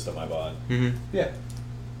last system I bought. Mm-hmm. Yeah,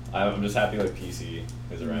 I'm just happy like PC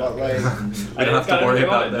is around. but like, We I don't don't have to worry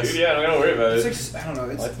about it, this. dude. Yeah, I don't gotta worry about it. it's like I don't know. All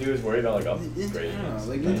I It's have to do is worry about like I don't upgrades. know.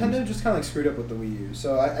 Like Nintendo just kind of like screwed up with the Wii U.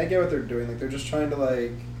 So I get what they're doing. Like they're just trying to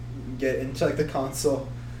like get into like the console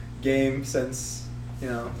game since You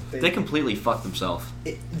know, They completely fucked themselves.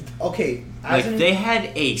 Okay, Like they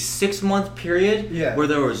had a 6-month period where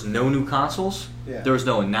there was no new consoles. Yeah. There was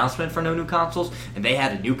no announcement for no new consoles, and they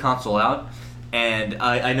had a new console out. And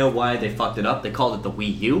I know why they fucked it up. They called it the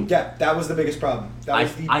Wii U. Yeah, that was the biggest problem. I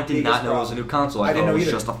did not know it was a new console. I thought it was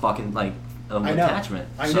just a fucking attachment.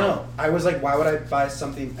 I know. I was like, why would I buy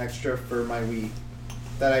something extra for my Wii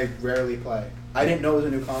that I rarely play? I didn't know it was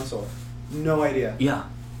a new console. No idea. Yeah.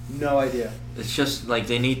 No idea. It's just like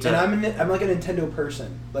they need to. And I'm like a Nintendo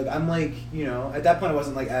person. Like I'm like, you know, at that point I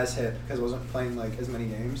wasn't like as hip because I wasn't playing like as many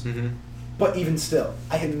games. Mm-hmm. But even still,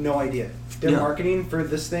 I had no idea. Their marketing for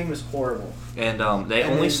this thing was horrible. And they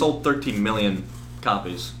only sold 13 million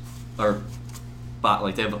copies, or bought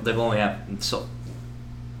like they've only had so.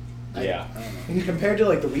 Yeah. I don't know. Compared to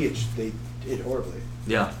like the Wii, they did horribly.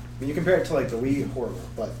 Yeah. When you compare it to like the Wii, horrible.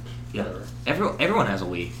 But whatever. Everyone has a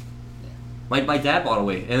Wii. My dad bought a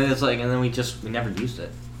Wii, and it's like, and then we never used it.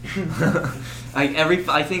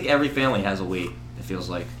 I think every family has a Wii. It feels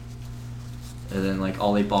like. And then like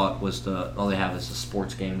all they have is a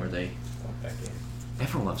sports game where they. Fuck that game.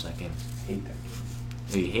 Everyone loves that game. Hate that game.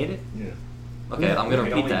 Oh, you hate it? Yeah. Okay, I'm gonna We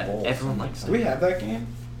can repeat only that. bowl. Everyone likes Do that. we have that game?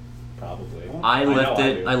 Probably. I left know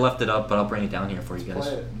it. do. I left it up, but I'll bring it down here for you guys.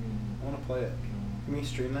 Play it. I want to play it. Can we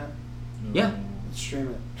stream that? Yeah. Let's stream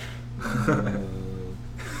it.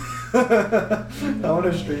 I want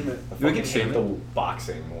to stream it. I We can fucking stream hate it. the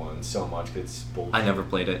boxing one so much 'cause it's bullshit. I never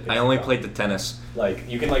played it. It's I only dumb. played the tennis. Like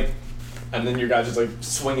you can and then your guy's just like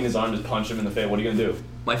swinging his arm to punch him in the face. What are you gonna do?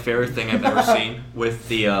 My favorite thing I've ever seen with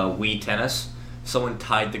the Wii tennis. Someone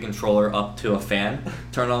tied the controller up to a fan,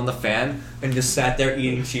 turned on the fan, and just sat there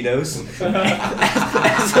eating Cheetos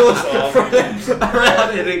as it was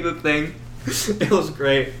around hitting the thing. It was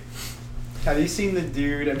great. Have you seen the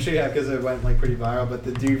dude? I'm sure you have because it went like pretty viral. But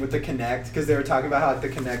the dude with the Kinect, because they were talking about how like, the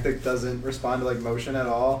Kinect like, doesn't respond to like motion at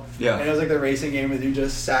all. Yeah. And it was like the racing game, and the dude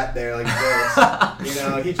just sat there like this. You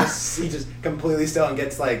know, he just completely still and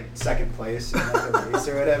gets like second place in like a race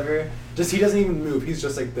or whatever. Just he doesn't even move. He's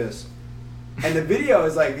just like this. And the video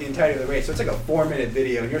is like the entirety of the race, so it's like a 4-minute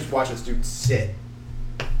video, and you're just watching this dude sit.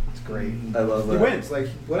 It's great. I love He wins, like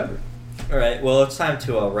whatever. All right, well, it's time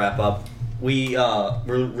to wrap up. We're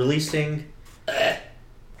releasing.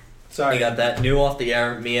 Sorry. We got that new off the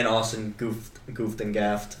air. Me and Austin goofed and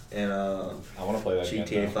gaffed, and I want to play that GTA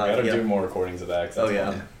again. 5, I gotta yeah. do more recordings of that. 'Cause oh that's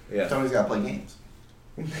yeah, fun. yeah. Tony's got to play games.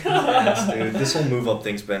 Yes, dude. This whole move up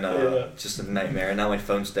thing's been Yeah. just a nightmare. And now my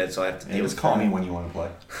phone's dead, so I have to And deal just with call me that. when you want to play.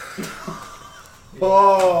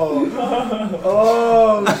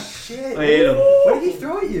 Oh shit! I hate him. What did he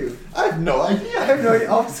throw at you? I have no I idea. have no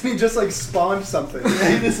idea. All of a sudden, he just like spawned something.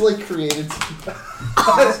 He just like created.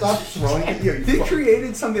 Stop throwing at you. He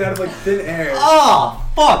created something out of like thin air. Oh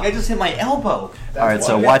fuck! I just hit my elbow. That's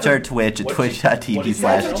so why- watch our Twitch at What did you-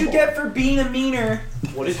 That's what you get for being a meaner.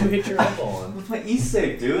 What did you hit your elbow on? With my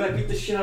e-cig, dude. I beat the shit out